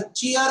একটা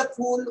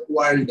চেয়ারফুল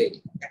ওয়ার্ল্ডে,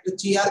 একটা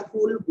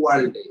চেয়ারফুল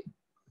ওয়ার্ল্ডে।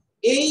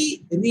 এই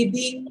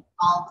রিডিং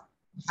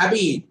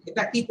হ্যাবিট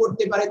এটা কি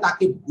করতে পারে,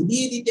 তাকে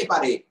ভুলিয়ে দিতে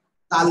পারে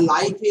তার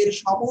লাইফের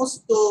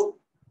সমস্ত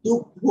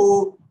দুঃখ,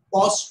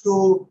 কষ্ট,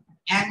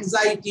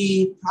 অ্যাংজাইটি,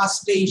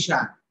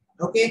 ফ্রাস্ট্রেশন,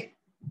 ওকে,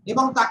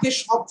 এবং তাকে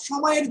সব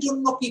সময়ের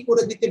জন্য কি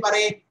করে দিতে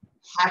পারে,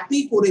 হ্যাপি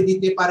করে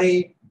দিতে পারে।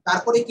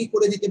 তারপরে কি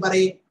করে দিতে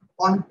পারে,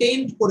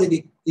 কন্টেন্ট করে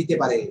দিতে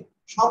পারে,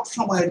 সব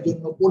সময়ের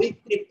জন্য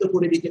পরিতৃপ্ত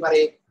করে দিতে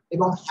পারে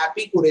এবং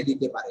হ্যাপি করে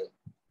দিতে পারে।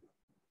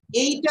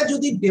 এইটা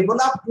যদি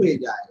ডেভেলপ হয়ে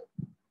যায়,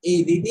 এই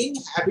রিডিং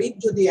হ্যাবিট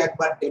যদি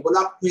একবার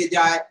ডেভেলপ হয়ে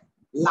যায়,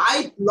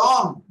 লাইফ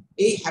লং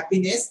এই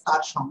হ্যাপিনেস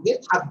তার সঙ্গে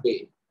থাকবে,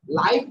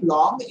 লাইফ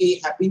লং এই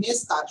হ্যাপিনেস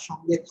তার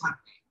সঙ্গে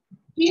থাকবে।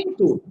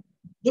 কিন্তু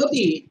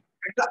যদি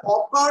একটা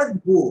অকার্ড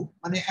বুক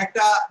মানে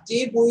একটা যে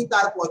বই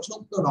তার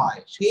পছন্দ নয়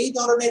সেই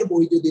ধরনের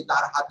বই যদি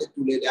তার হাতে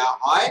তুলে দেওয়া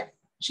হয়,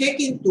 সে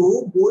কিন্তু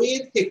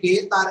বইয়ের থেকে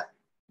তার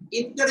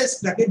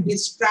ইন্টারেস্টটাকে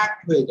ডিস্ট্রাক্ট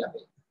হয়ে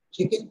যাবে।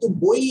 সে কিন্তু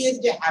বইয়ের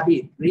যে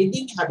হ্যাবিট,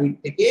 রিডিং হ্যাবিট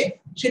থেকে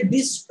সে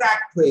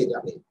ডিস্ট্র্যাক্ট হয়ে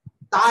যাবে।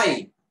 তাই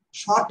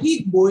সঠিক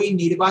বই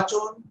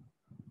নির্বাচন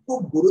খুব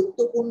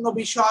গুরুত্বপূর্ণ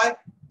বিষয়,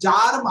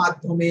 যার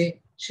মাধ্যমে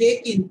সে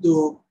কিন্তু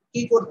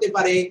কি করতে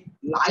পারে,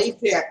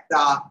 লাইফে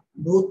একটা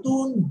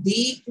নতুন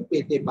দিক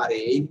পেতে পারে।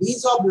 এই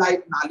লিজ অফ লাইফ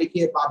না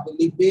লিখে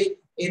লিখবে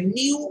a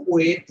new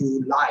way to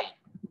life.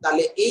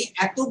 তাহলে এই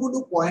এতগুলো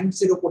পয়েন্টস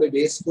এর উপরে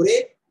বেস করে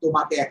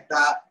তোমাকে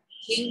একটা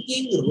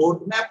থিঙ্কিং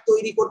রোডম্যাপ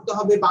তৈরি করতে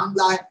হবে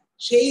বাংলায়।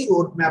 সেই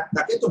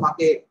রোডম্যাপটাকে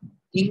তোমাকে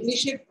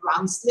ইংলিশে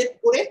ট্রান্সলেট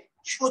করে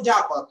সোজা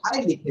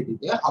কথায় লিখে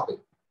দিতে হবে।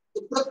 তো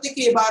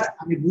প্রত্যেকে এবার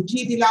আমি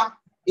বুঝিয়ে দিলাম,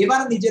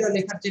 এবার নিজেরা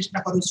লেখার চেষ্টা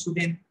করো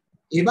স্টুডেন্ট,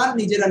 এবার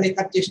নিজেরা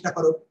লেখার চেষ্টা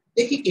করো,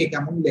 দেখি কে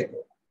কেমন লেখো।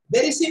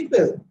 ভেরি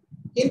সিম্পল,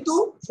 কিন্তু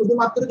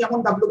শুধুমাত্র যেমন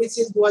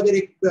WBCS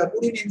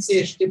 2020 মেন্সে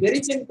এসছে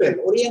ভেরি সিম্পল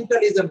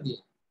ওরিয়েন্টালিজম নিয়ে,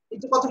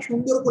 কিন্তু কত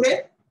সুন্দর করে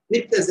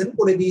রিপ্রেজেন্ট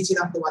করে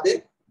দিয়েছিলাম তোমাদের,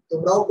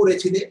 তোমরাও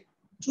করেছিলে।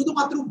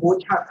 শুধুমাত্র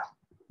বোঝাটা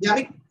যে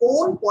আমি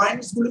কোন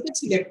পয়েন্টস গুলোকে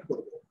সিলেক্ট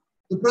করব।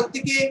 তো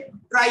প্রত্যেকে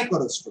ট্রাই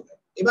করো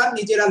স্টুডেন্ট, এবার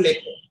নিজেরা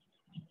লেখো,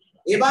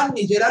 এবার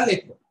নিজেরা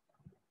লেখো,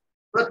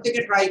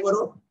 প্রত্যেকে ট্রাই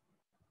করো।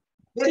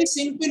 ভেরি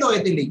সিম্পল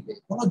ওয়েতে লিখবে,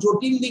 কোনো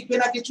জটিল লিখবে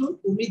না কিছু,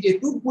 তুমি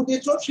যেটুকু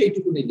বুঝেছো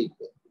সেইটুকুনি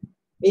লিখবে।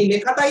 এই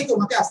লেখাটাই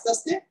তোমাকে আস্তে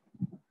আস্তে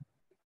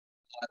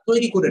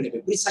তৈরি করে নেবে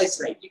প্রিসাইজ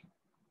রাইটিং।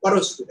 করো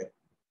স্টুডেন্ট।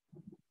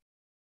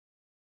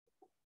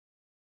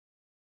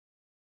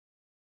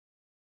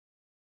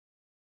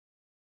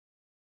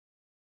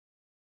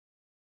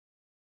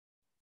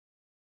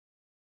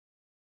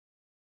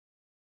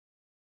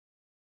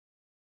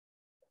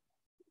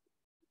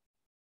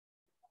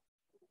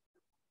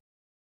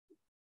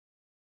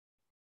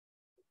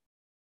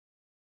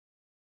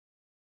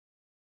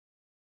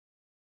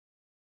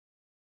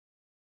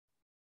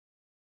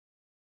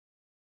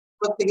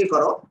 প্রত্যেকে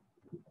করো।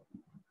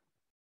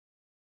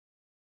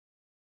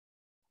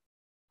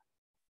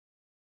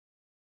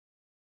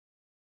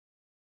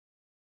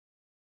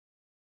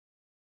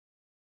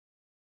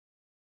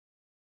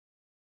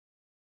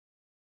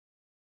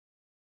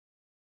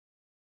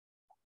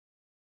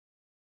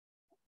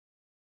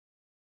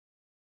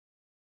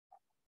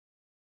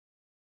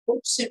 খুব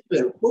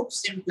সিম্পল, খুব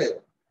সিম্পল।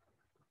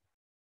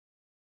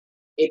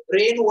 এই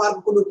ব্রেন ওয়ার্ক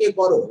গুলোকে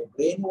করো,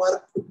 ব্রেন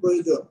ওয়ার্ক খুব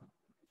প্রয়োজন।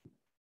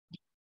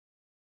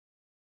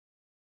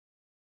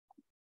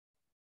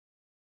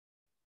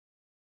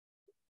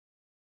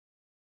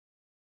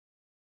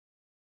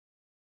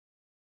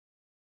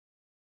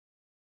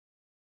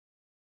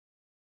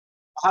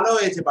 ভালো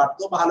হয়েছে পার্থ,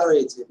 ভালো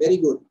হয়েছে, ভেরি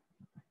গুড।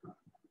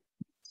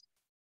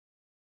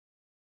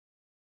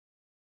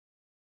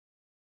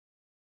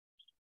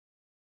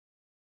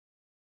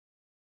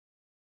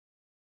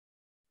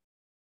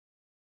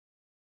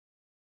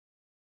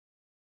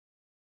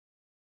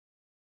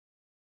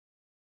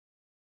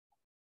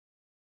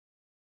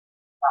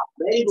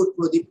 ভেরি গুড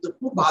প্রদীপ্ত,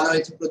 খুব ভালো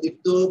হয়েছে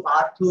প্রদীপ্ত।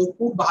 পার্থ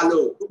খুব ভালো,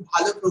 খুব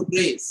ভালো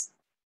প্রোগ্রেস।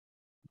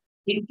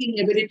 থিঙ্কিং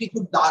এবিলিটি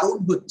খুব দারুণ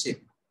হচ্ছে,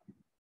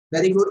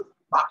 ভেরি গুড।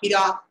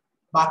 বাকিরা,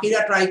 বাকিরা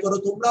ট্রাই করো,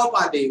 তোমরাও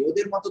পারবে,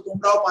 ওদের মতো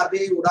তোমরাও পারবে।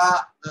 ওরা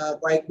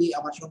কয়েকদিন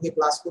আমার সঙ্গে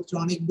ক্লাস করছে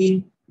অনেকদিন,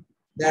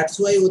 দ্যাটস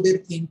ওয়াই ওদের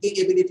থিঙ্কিং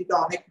এবিলিটিটা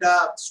অনেকটা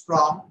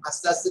স্ট্রং।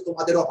 আস্তে আস্তে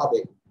তোমাদেরও হবে।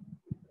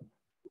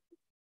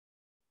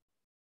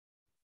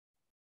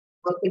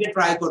 প্রত্যেকে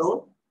ট্রাই করো,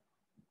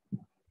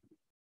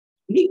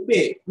 লিখবে,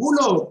 ভুল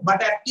হোক বাট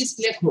অ্যাটলিস্ট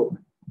লেখো।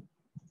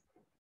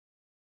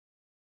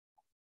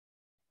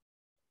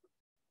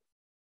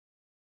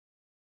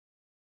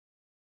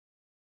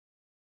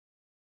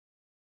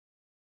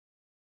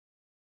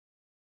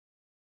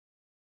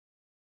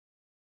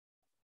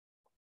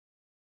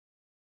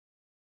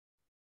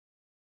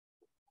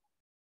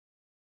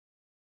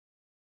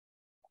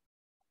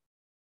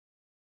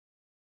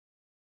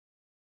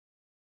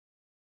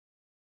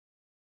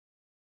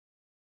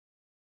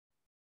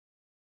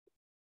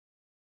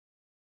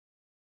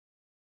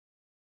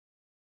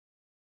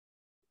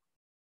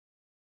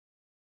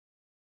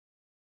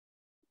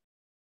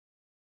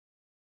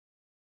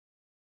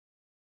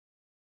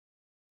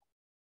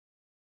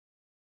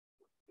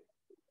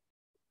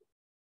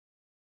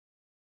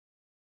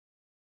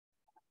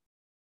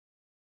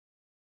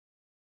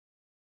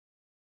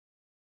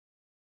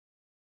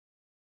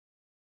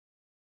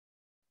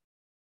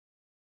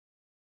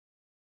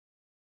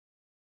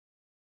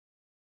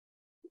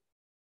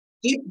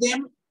 Give them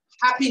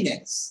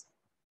happiness.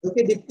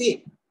 Okay, Dipti?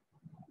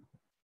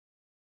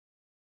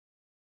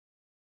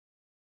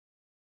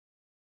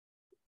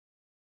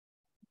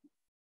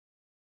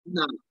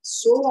 না,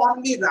 so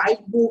only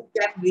right book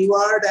can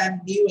reward and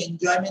new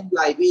enjoyment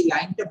life, এই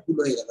লাইনটা ভুল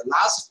হয়ে গেল।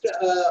 লাস্ট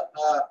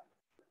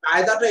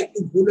কায়দাটা একটু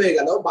ভুল হয়ে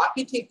গেল,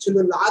 বাকি ঠিক ছিল,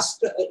 লাস্ট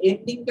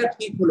এন্ডিংটা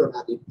ঠিক হলো না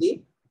দীপ্তি।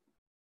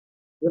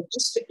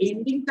 লাস্ট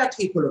এন্ডিংটা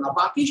ঠিক হলো না,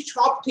 বাকি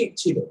সব ঠিক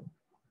ছিল,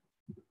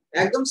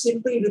 একদম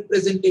সিম্পল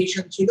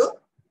রিপ্রেজেন্টেশন ছিল,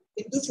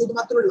 কিন্তু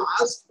শুধুমাত্র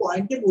লাস্ট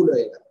পয়েন্টে ভুল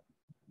হয়ে গেল।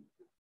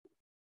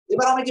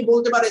 এবার আমাকে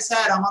বলতে পারে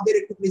স্যার আমাদের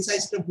একটু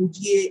প্রিসাইজটা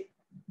বুঝিয়ে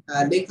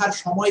লেখার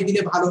সময়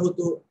দিলে ভালো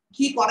হতো।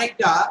 ঠিক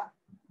অনেকটা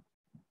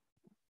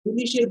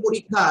পুলিশের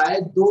পরীক্ষায়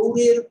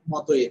দৌড়ের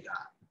মতো এটা,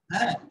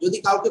 হ্যাঁ, যদি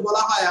কাউকে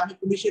বলা হয় আমি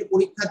পুলিশের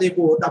পরীক্ষা দেব,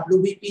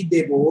 ডব্লিউবিপি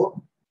দেব,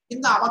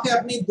 কিন্তু আমাকে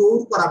আপনি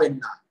দৌড় করাবেন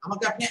না,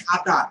 আমাকে আপনি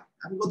হাঁটান,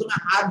 আমি প্রথমে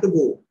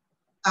হাঁটবো,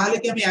 তাহলে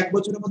কি আমি 1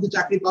 বছরের মধ্যে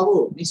চাকরি পাবো?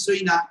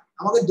 নিশ্চয়ই না।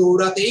 আমাকে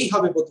দৌড়াতেই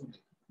হবে, প্রথমে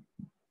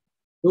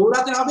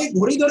দৌড়াতে হবে,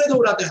 ঘড়ি ধরে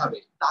দৌড়াতে হবে,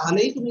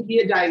 তাহলেই তুমি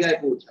গিয়ে জায়গায়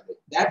পৌঁছাবে।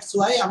 দ্যাটস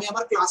ওয়াই আমি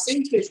আমার ক্লাসেই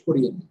শেষ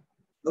করিয়ে নিই।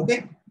 ওকে,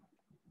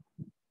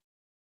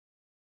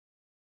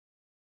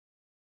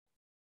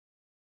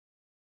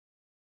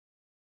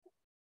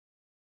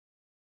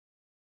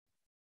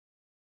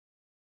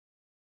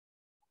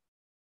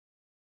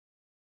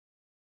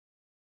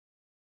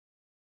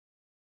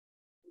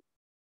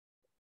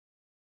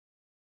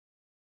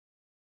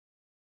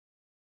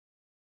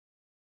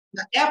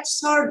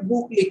 অ্যাবসার্ড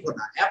বুক লিখো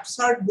না,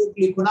 অ্যাবসার্ড বুক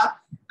লিখো না,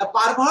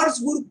 পারভার্স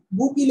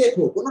বুকই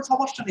লেখো, কোনো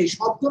সমস্যা নেই,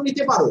 শব্দ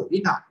নিতে পারো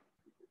রিনা,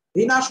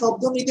 রিনা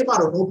শব্দ নিতে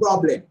পারো, নো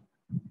প্রবলেম।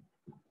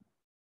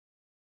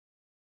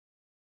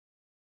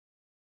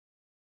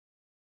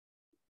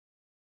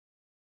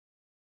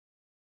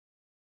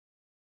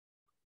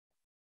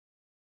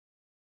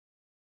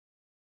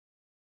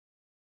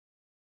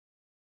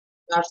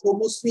 তার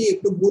সমশ্রী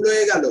একটু ভুল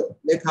হয়ে গেল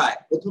লেখায়,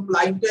 প্রথম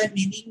লাইনটা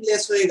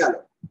মিনিংলেস হয়ে গেল।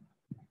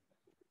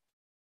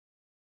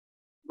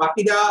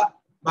 বাকিরা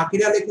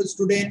বাকিরা লেখো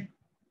স্টুডেন্ট।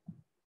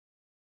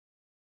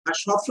 আর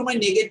সবসময়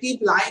নেগেটিভ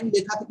লাইন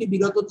লেখা থেকে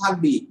বিরত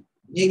থাকবি,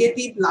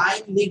 নেগেটিভ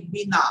লাইন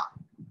লিখবি না,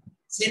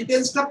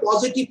 সেন্টেন্সটা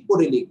পজিটিভ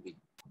করে লিখবি।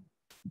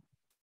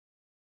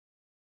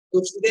 তো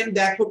স্টুডেন্ট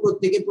দেখো,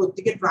 প্রত্যেকে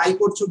প্রত্যেকে ট্রাই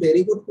করছো,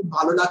 ভেরি গুড, খুব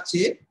ভালো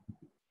লাগছে,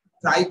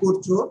 ট্রাই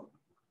করছো।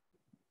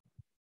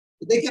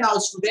 দেখে নাও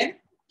স্টুডেন্ট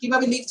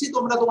কিভাবে লিখছি,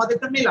 তোমরা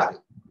তোমাদেরটা মেলাবে।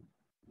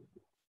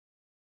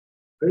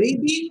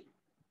 রিডিং,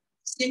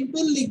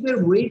 সিম্পল লিখবে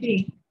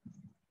reading,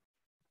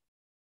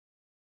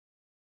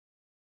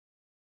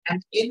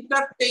 and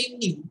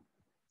entertaining,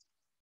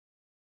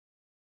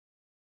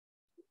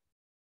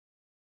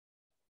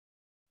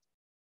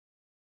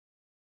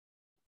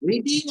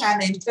 reading and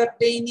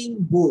entertaining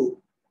book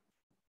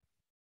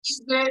is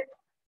a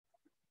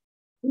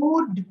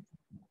good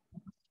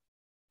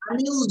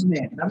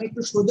amusement, আমি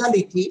একটু সোজা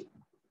লিখি,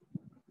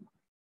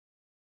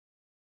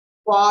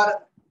 for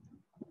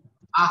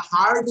a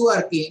hard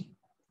working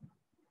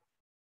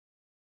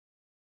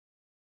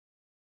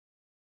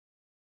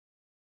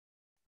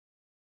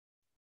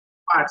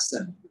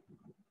person,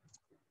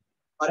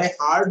 for a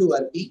hard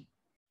working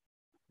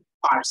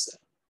person.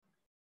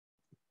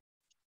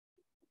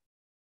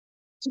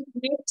 It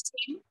makes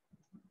him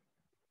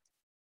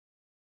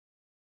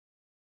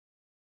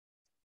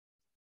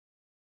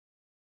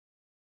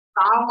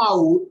come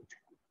out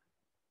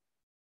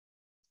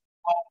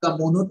of the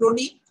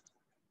monotony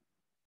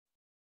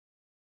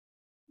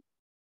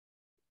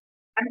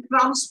and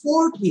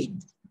transport him,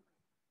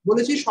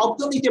 বলেছি শব্দ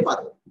নিতে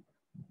পারো,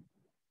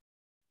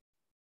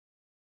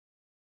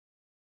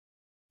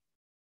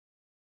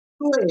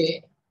 to a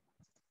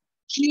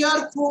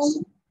cheerful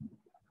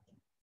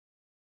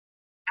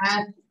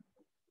and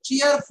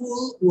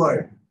cheerful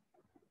world.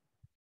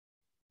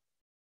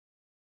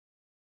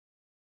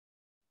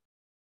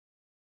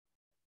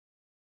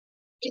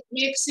 It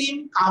makes him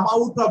come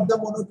out of the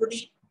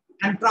monotony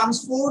and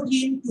transport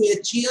him to a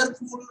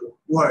cheerful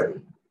world.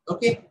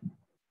 Okay.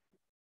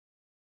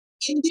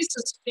 In this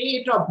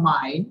state of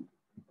mind,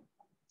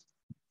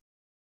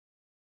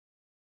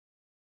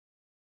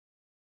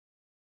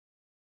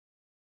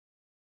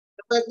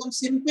 একদম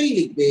simple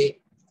লিখবে,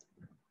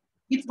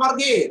 he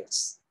forgets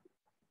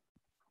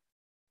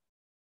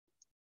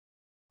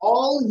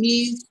all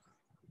his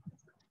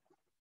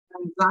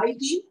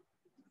anxiety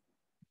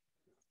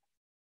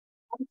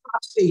and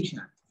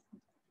frustration.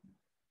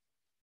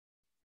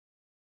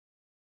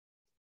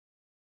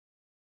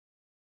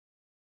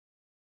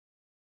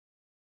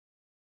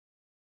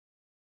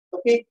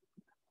 Okay.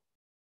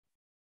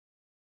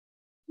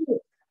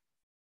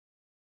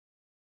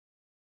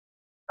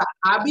 The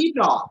habit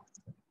of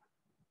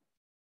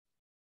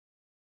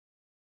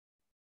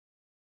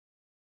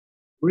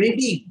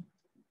reading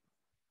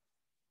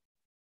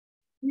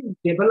is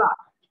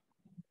developed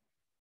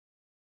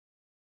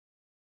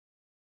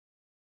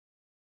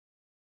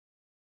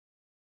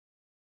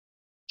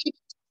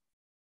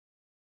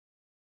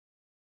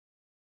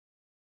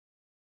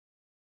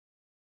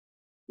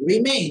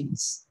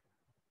remains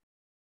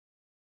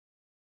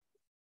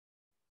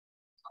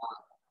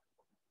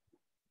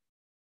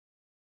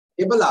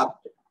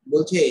developed,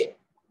 বলছে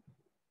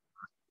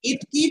it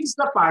keeps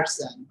the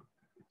person,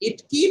 it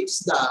keeps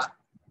the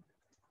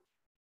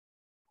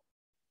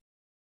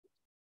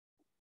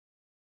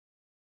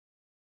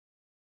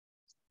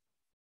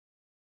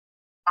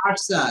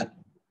person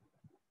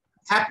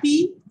happy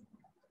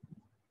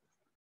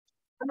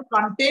and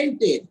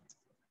contented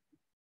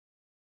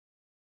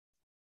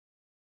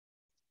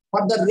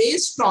for the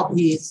rest of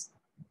his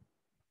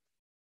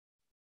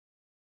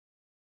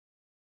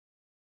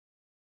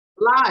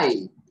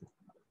life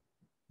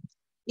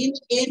in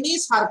any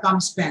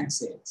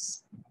circumstances.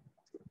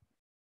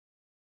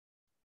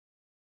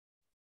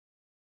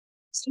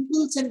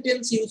 Simple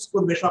sentence use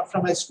করবে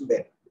সবসময়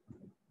student.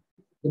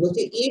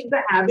 If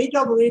the habit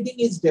of reading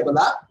is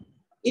developed,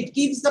 it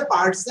keeps the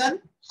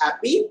person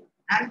happy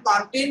and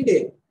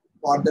contented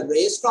for the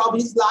rest of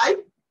his life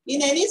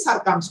in any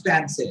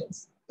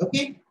circumstances.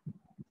 Okay,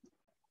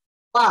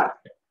 but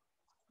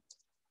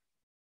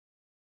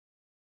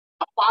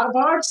a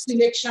perverse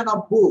selection of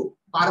book,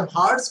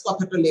 perverse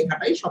কথাটা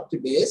লেখাটাই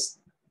সবচেয়ে best,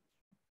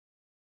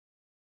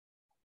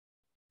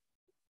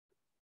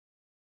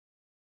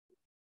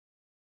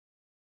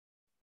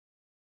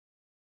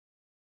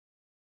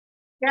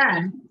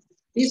 can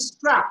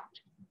distract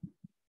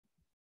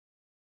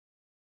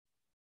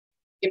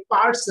a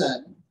person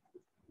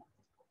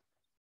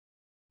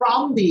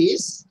from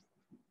this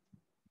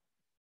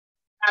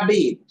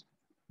habit.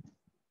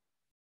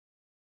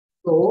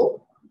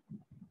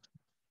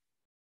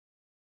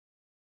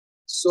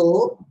 So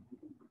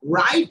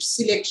right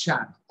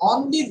selection,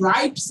 only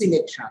right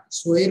selection,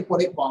 so এর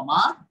পরে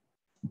comma,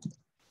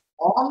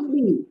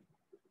 only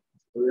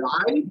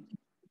right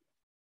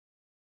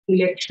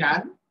selection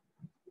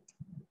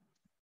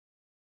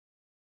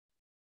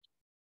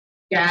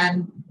can,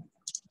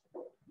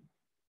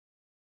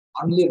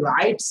 only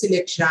right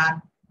selection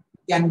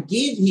can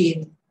give him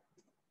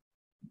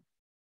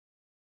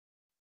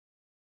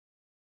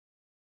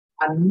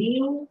a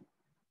new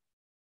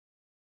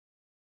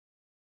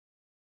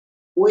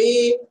way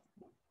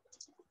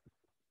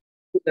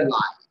to the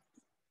life.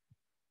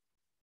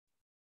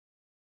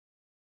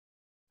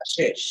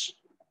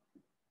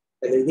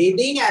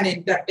 Reading an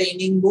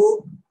entertaining book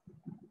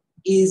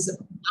is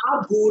a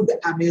good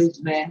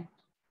amusement,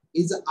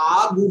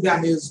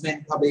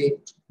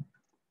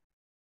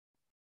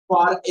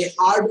 for a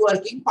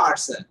hard-working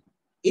person.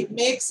 It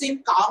makes him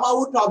come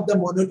out of the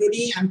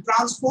monotony and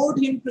transport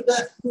him to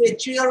a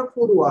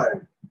cheerful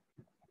world.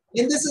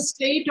 In this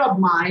state of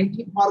mind,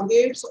 he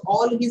forgets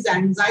all his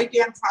anxiety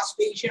and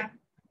frustration.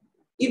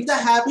 If the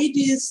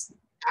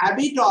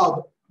habit of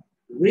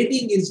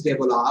reading is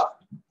developed,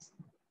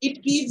 it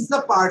keeps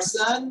the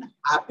person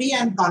happy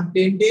and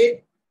contented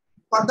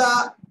for the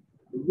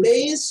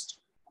rest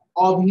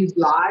of his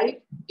life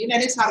in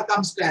any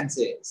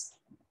circumstances.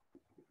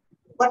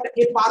 But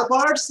a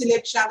perverse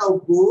selection of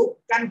book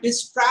can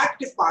distract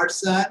a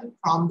person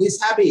from this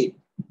habit.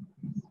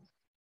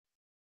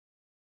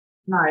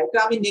 না, এটা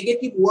আমি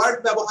negative word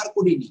ব্যবহার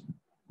করিনি,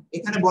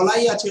 এখানে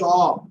বলাই আছে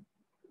of,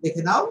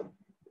 দেখে নাও,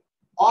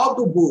 of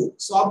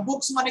books, of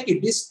books মানে কি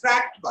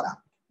ডিস্ট্রাক্ট করা।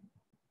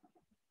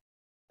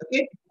 ওকে,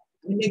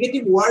 আমি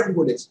নেগেটিভ ওয়ার্ড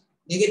বলেছি,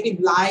 নেগেটিভ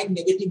লাইন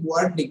নেগেটিভ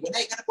ওয়ার্ড লিখবে না,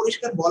 এখানে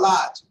পরিষ্কার বলা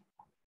আছে।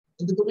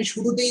 কিন্তু তুমি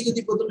শুরুতেই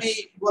যদি প্রথমেই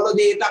বলো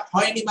যে এটা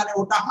হয়নি মানে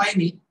ওটা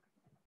হয়নি,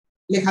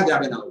 লেখা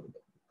যাবে না।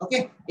 ওকে,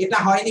 এটা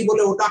হয়নি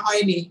বলে ওটা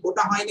হয়নি,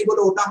 ওটা হয়নি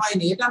বলে ওটা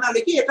হয়নি, এটা না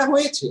লিখে এটা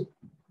হয়েছে,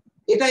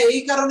 এটা এই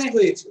কারণে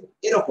হয়েছে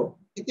এরকম।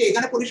 কিন্তু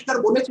এখানে পরিষ্কার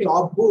বলেছে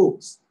অফ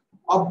বুকস,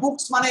 অফ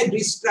বুকস মানে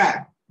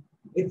ডিস্ট্র্যাক্ট,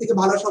 এর থেকে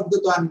ভালো শব্দ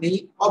তো আর নেই।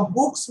 অফ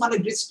বুকস মানে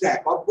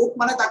ডিস্ট্র্যাক্ট, অফ বুক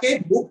মানে তাকে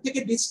বুক থেকে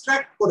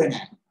ডিস্ট্র্যাক্ট করে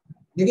নেয়,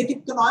 নেগেটিভ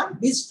তো নয়,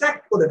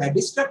 ডিস্ট্র্যাক্ট করে নেয়।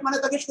 ডিস্ট্র্যাক্ট মানে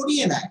তাকে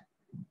সরিয়ে নেয়।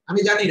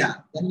 আমি জানি না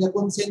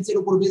কোন সেন্সের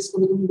উপর বেস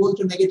করে তুমি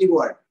বলছো নেগেটিভ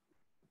ওয়ার্ড,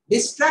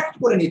 ডিস্ট্র্যাক্ট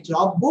করে নিচ্ছে।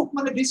 অফ বুক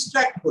মানে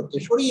ডিস্ট্র্যাক্ট করছে,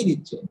 সরিয়ে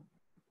নিচ্ছে।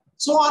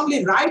 So only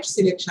right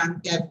selection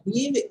can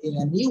give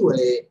a new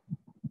way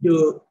to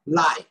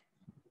life.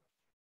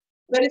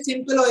 Very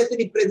simple way to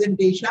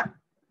representation.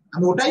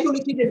 আমি ওটাই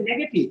বলেছি যে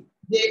নেগেটিভ,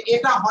 যে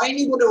এটা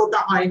হয়নি বলে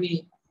ওটা হয়নি,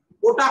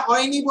 ওটা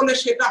হয়নি বলে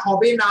সেটা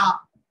হবে না,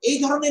 এই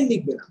ধরনের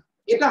লিখবে না।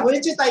 এটা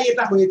হয়েছে তাই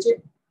এটা হয়েছে,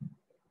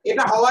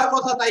 এটা হওয়ার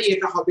কথা তাই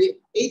এটা হবে,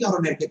 এই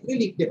ধরনের ক্ষেত্রে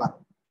লিখতে পারো।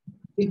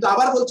 কিন্তু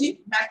আবার বলছি,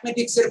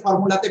 ম্যাথমেটিক্স এর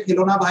ফর্মুলাতে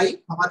ফেলো না ভাই,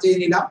 ক্ষমা চেয়ে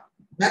নিলাম।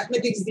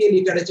 ম্যাথমেটিক্স দিয়ে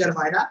লিটারেচার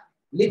হয় না,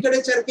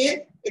 লিটারেচারকে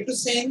একটু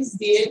সেন্স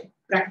দিয়ে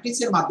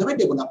প্র্যাকটিসের মাধ্যমে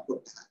ডেভেলপ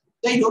করতে হয়।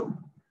 যাই হোক,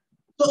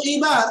 তো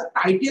এইবার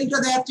টাইটেলটা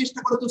দেওয়ার চেষ্টা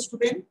করো তো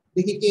স্টুডেন্ট,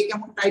 দেখি কে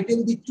কেমন টাইটেল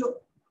দিচ্ছ।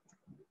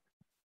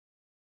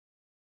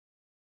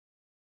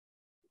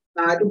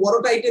 একটু বড়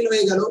টাইটেল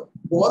হয়ে গেল,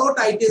 বড়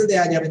টাইটেল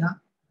দেওয়া যাবে না।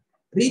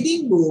 Reading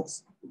books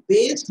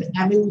best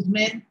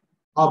amusement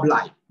of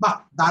life. বাহ,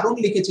 দারুণ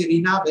লিখেছে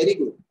রিনা, very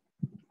good.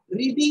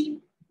 Reading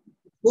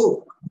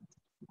book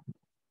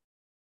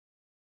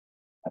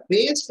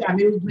best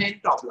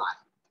amusement of life,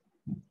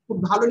 খুব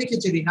ভালো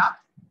লিখেছে রিনা।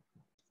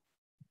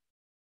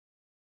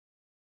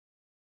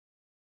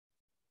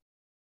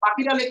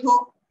 বাকিরা লেখো,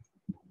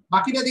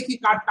 বাকিরা দেখি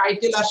কার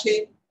টাইটেল আসে,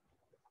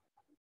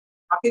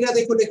 বাকিরা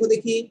দেখো, লেখো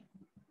দেখি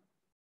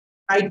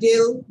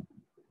টাইটেল,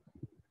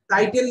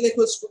 টাইটেল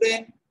লেখো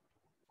স্টুডেন্ট।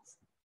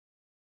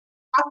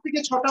 5 থেকে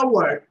 6টা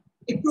ওয়ার্ড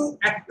একটু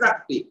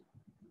অ্যাট্রাকটিভ,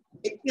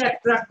 একটু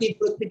অ্যাট্রাকটিভ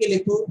প্রত্যেকে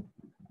লেখো।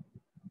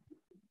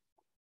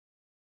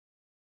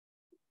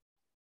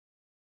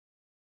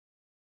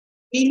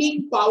 Healing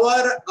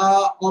power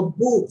of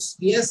books,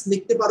 yes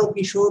লিখতে পারো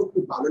কিশোর,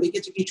 খুব ভালো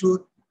লিখেছে কিশোর।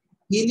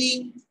 Healing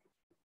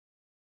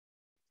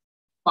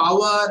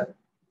power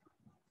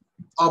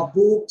of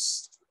books,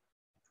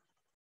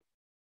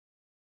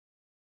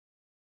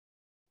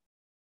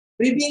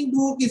 reading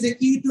book is a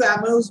কি টু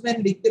অ্যামিউজমেন্ট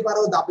লিখতে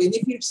পারো, the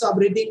benefits of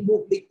reading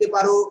book লিখতে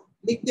পারো,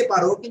 লিখতে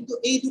পারো। কিন্তু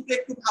এই দুটো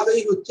একটু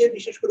ভালোই হচ্ছে,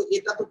 বিশেষ করে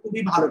এটা তো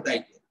খুবই ভালো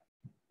title,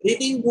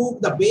 reading book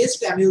the best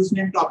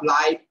amusement of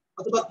life,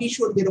 অথবা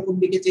কিশোর যেরকম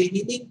লিখেছে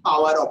হিলিং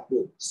পাওয়ার অফ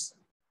বুকস।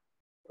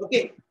 ওকে,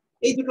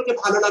 এই দুটোকে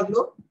ভালো লাগলো,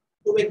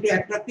 খুব একটু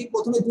অ্যাট্রাক্টিভ।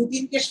 প্রথমে দু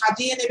তিনটে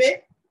সাজিয়ে নেবে,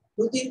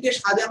 দু তিনটে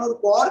সাজানোর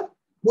পর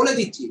বলে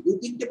দিচ্ছি, দু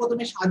তিনটে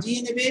প্রথমে সাজিয়ে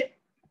নেবে,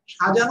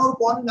 সাজানোর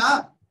পর না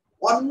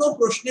অন্য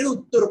প্রশ্নের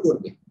উত্তর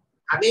করবে,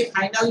 আগে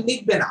ফাইনাল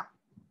লিখবে না,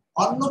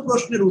 অন্য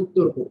প্রশ্নের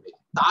উত্তর করবে,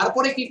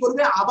 তারপরে কি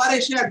করবে আবার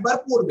এসে একবার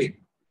পড়বে,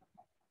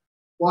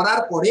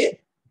 পড়ার পরে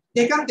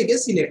সেখান থেকে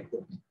সিলেক্ট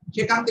করবে,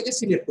 সেখান থেকে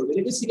সিলেক্ট করবে,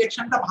 যদি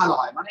সিলেকশনটা ভালো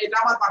হয়, মানে এটা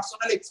আমার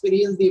পার্সোনাল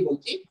এক্সপেরিয়েন্স দিয়ে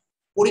বলছি,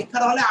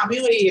 পরীক্ষার হলে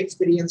আমিও এই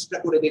এক্সপেরিয়েন্সটা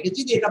করে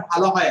দেখেছি যে এটা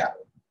ভালো হয়। আর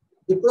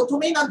যে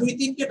প্রথমেই না দুই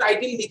তিনটে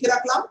টাইটেল লিখে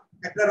রাখলাম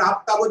একটা রাফ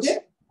কাগজে,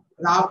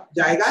 রাফ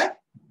জায়গায়,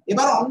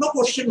 এবার অন্য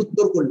কোশ্চেন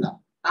উত্তর করলাম,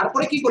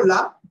 তারপরে কি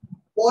করলাম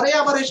পরে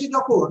আবার এসে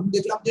যখন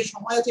দেখলাম যে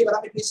সময় আছে এবার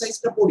আমি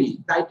প্রিসাইজটা পড়ি,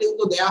 টাইটেল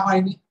তো দেয়া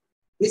হয়নি,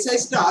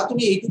 প্রিসাইজটা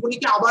তুমি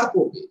এইটুকুনিকে আবার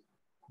পড়বে,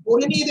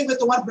 পড়ে নিয়ে দেবে,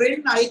 তোমার ব্রেন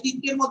না এই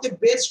তিনটের মধ্যে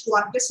বেস্ট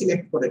ওয়ানকে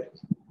সিলেক্ট করে নেবে,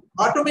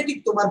 অটোমেটিক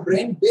তোমার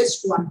ব্রেন বেস্ট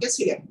ওয়ানকে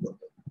সিলেক্ট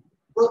করবে।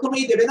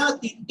 প্রথমেই দেবে না,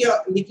 তিনটে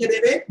লিখে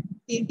দেবে,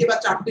 তিনটে বা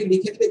চারটে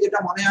লিখে দেবে যেটা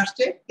মনে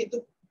আসছে, কিন্তু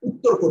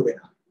উত্তর করবে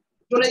না,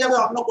 চলে যাবে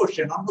অন্য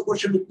কোশ্চেন, অন্য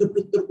কোশ্চেন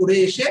উত্তর করে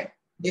এসে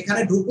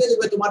এখানে ঢুকে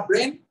দেবে, তোমার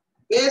ব্রেন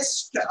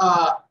বেস্ট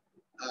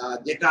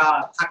যেটা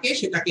থাকে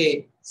সেটাকে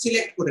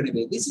সিলেক্ট করে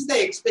নেবে। This is the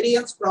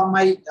experience from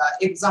my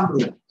exam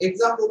room,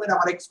 exam রুমের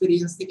আমার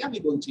এক্সপেরিয়েন্স থেকে আমি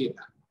বলছি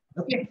এটা।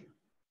 ওকে,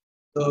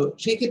 তো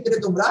সেই ক্ষেত্রে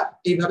তোমরা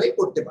এইভাবেই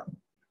করতে পারো।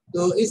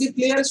 তো is it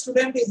clear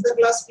student, is the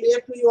class clear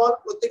to you all?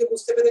 প্রত্যেকে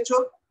বুঝতে পেরেছো?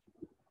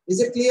 ইজ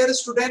ইট ক্লিয়ার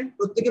স্টুডেন্ট,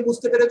 প্রত্যেকে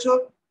বুঝতে পেরেছো?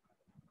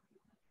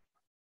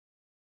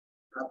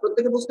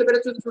 প্রত্যেকে বুঝতে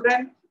পেরেছো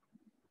student?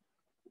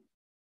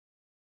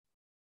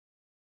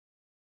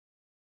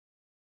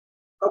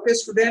 Okay,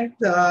 student,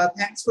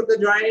 thanks for the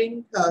joining.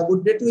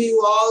 Good day to you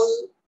all.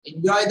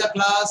 Enjoy the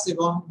class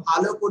এবং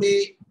ভালো করে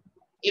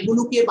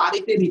এগুলোকে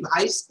বাড়িতে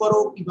রিভাইজ করো,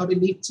 কিভাবে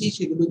লিখছি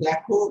সেগুলো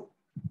দেখো,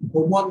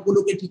 হোমওয়ার্ক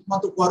গুলোকে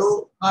ঠিকমতো করো।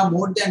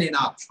 মোর দ্যান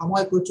এনাফ,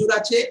 সময় প্রচুর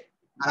আছে,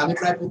 আর আমি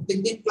প্রায়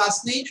প্রত্যেকদিন ক্লাস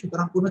নেই,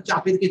 সুতরাং কোনো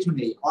চাপের কিছু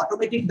নেই,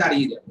 অটোমেটিক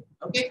দাঁড়িয়ে যাবে।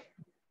 ওকে,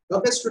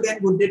 ওকে student,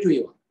 good day to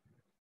you.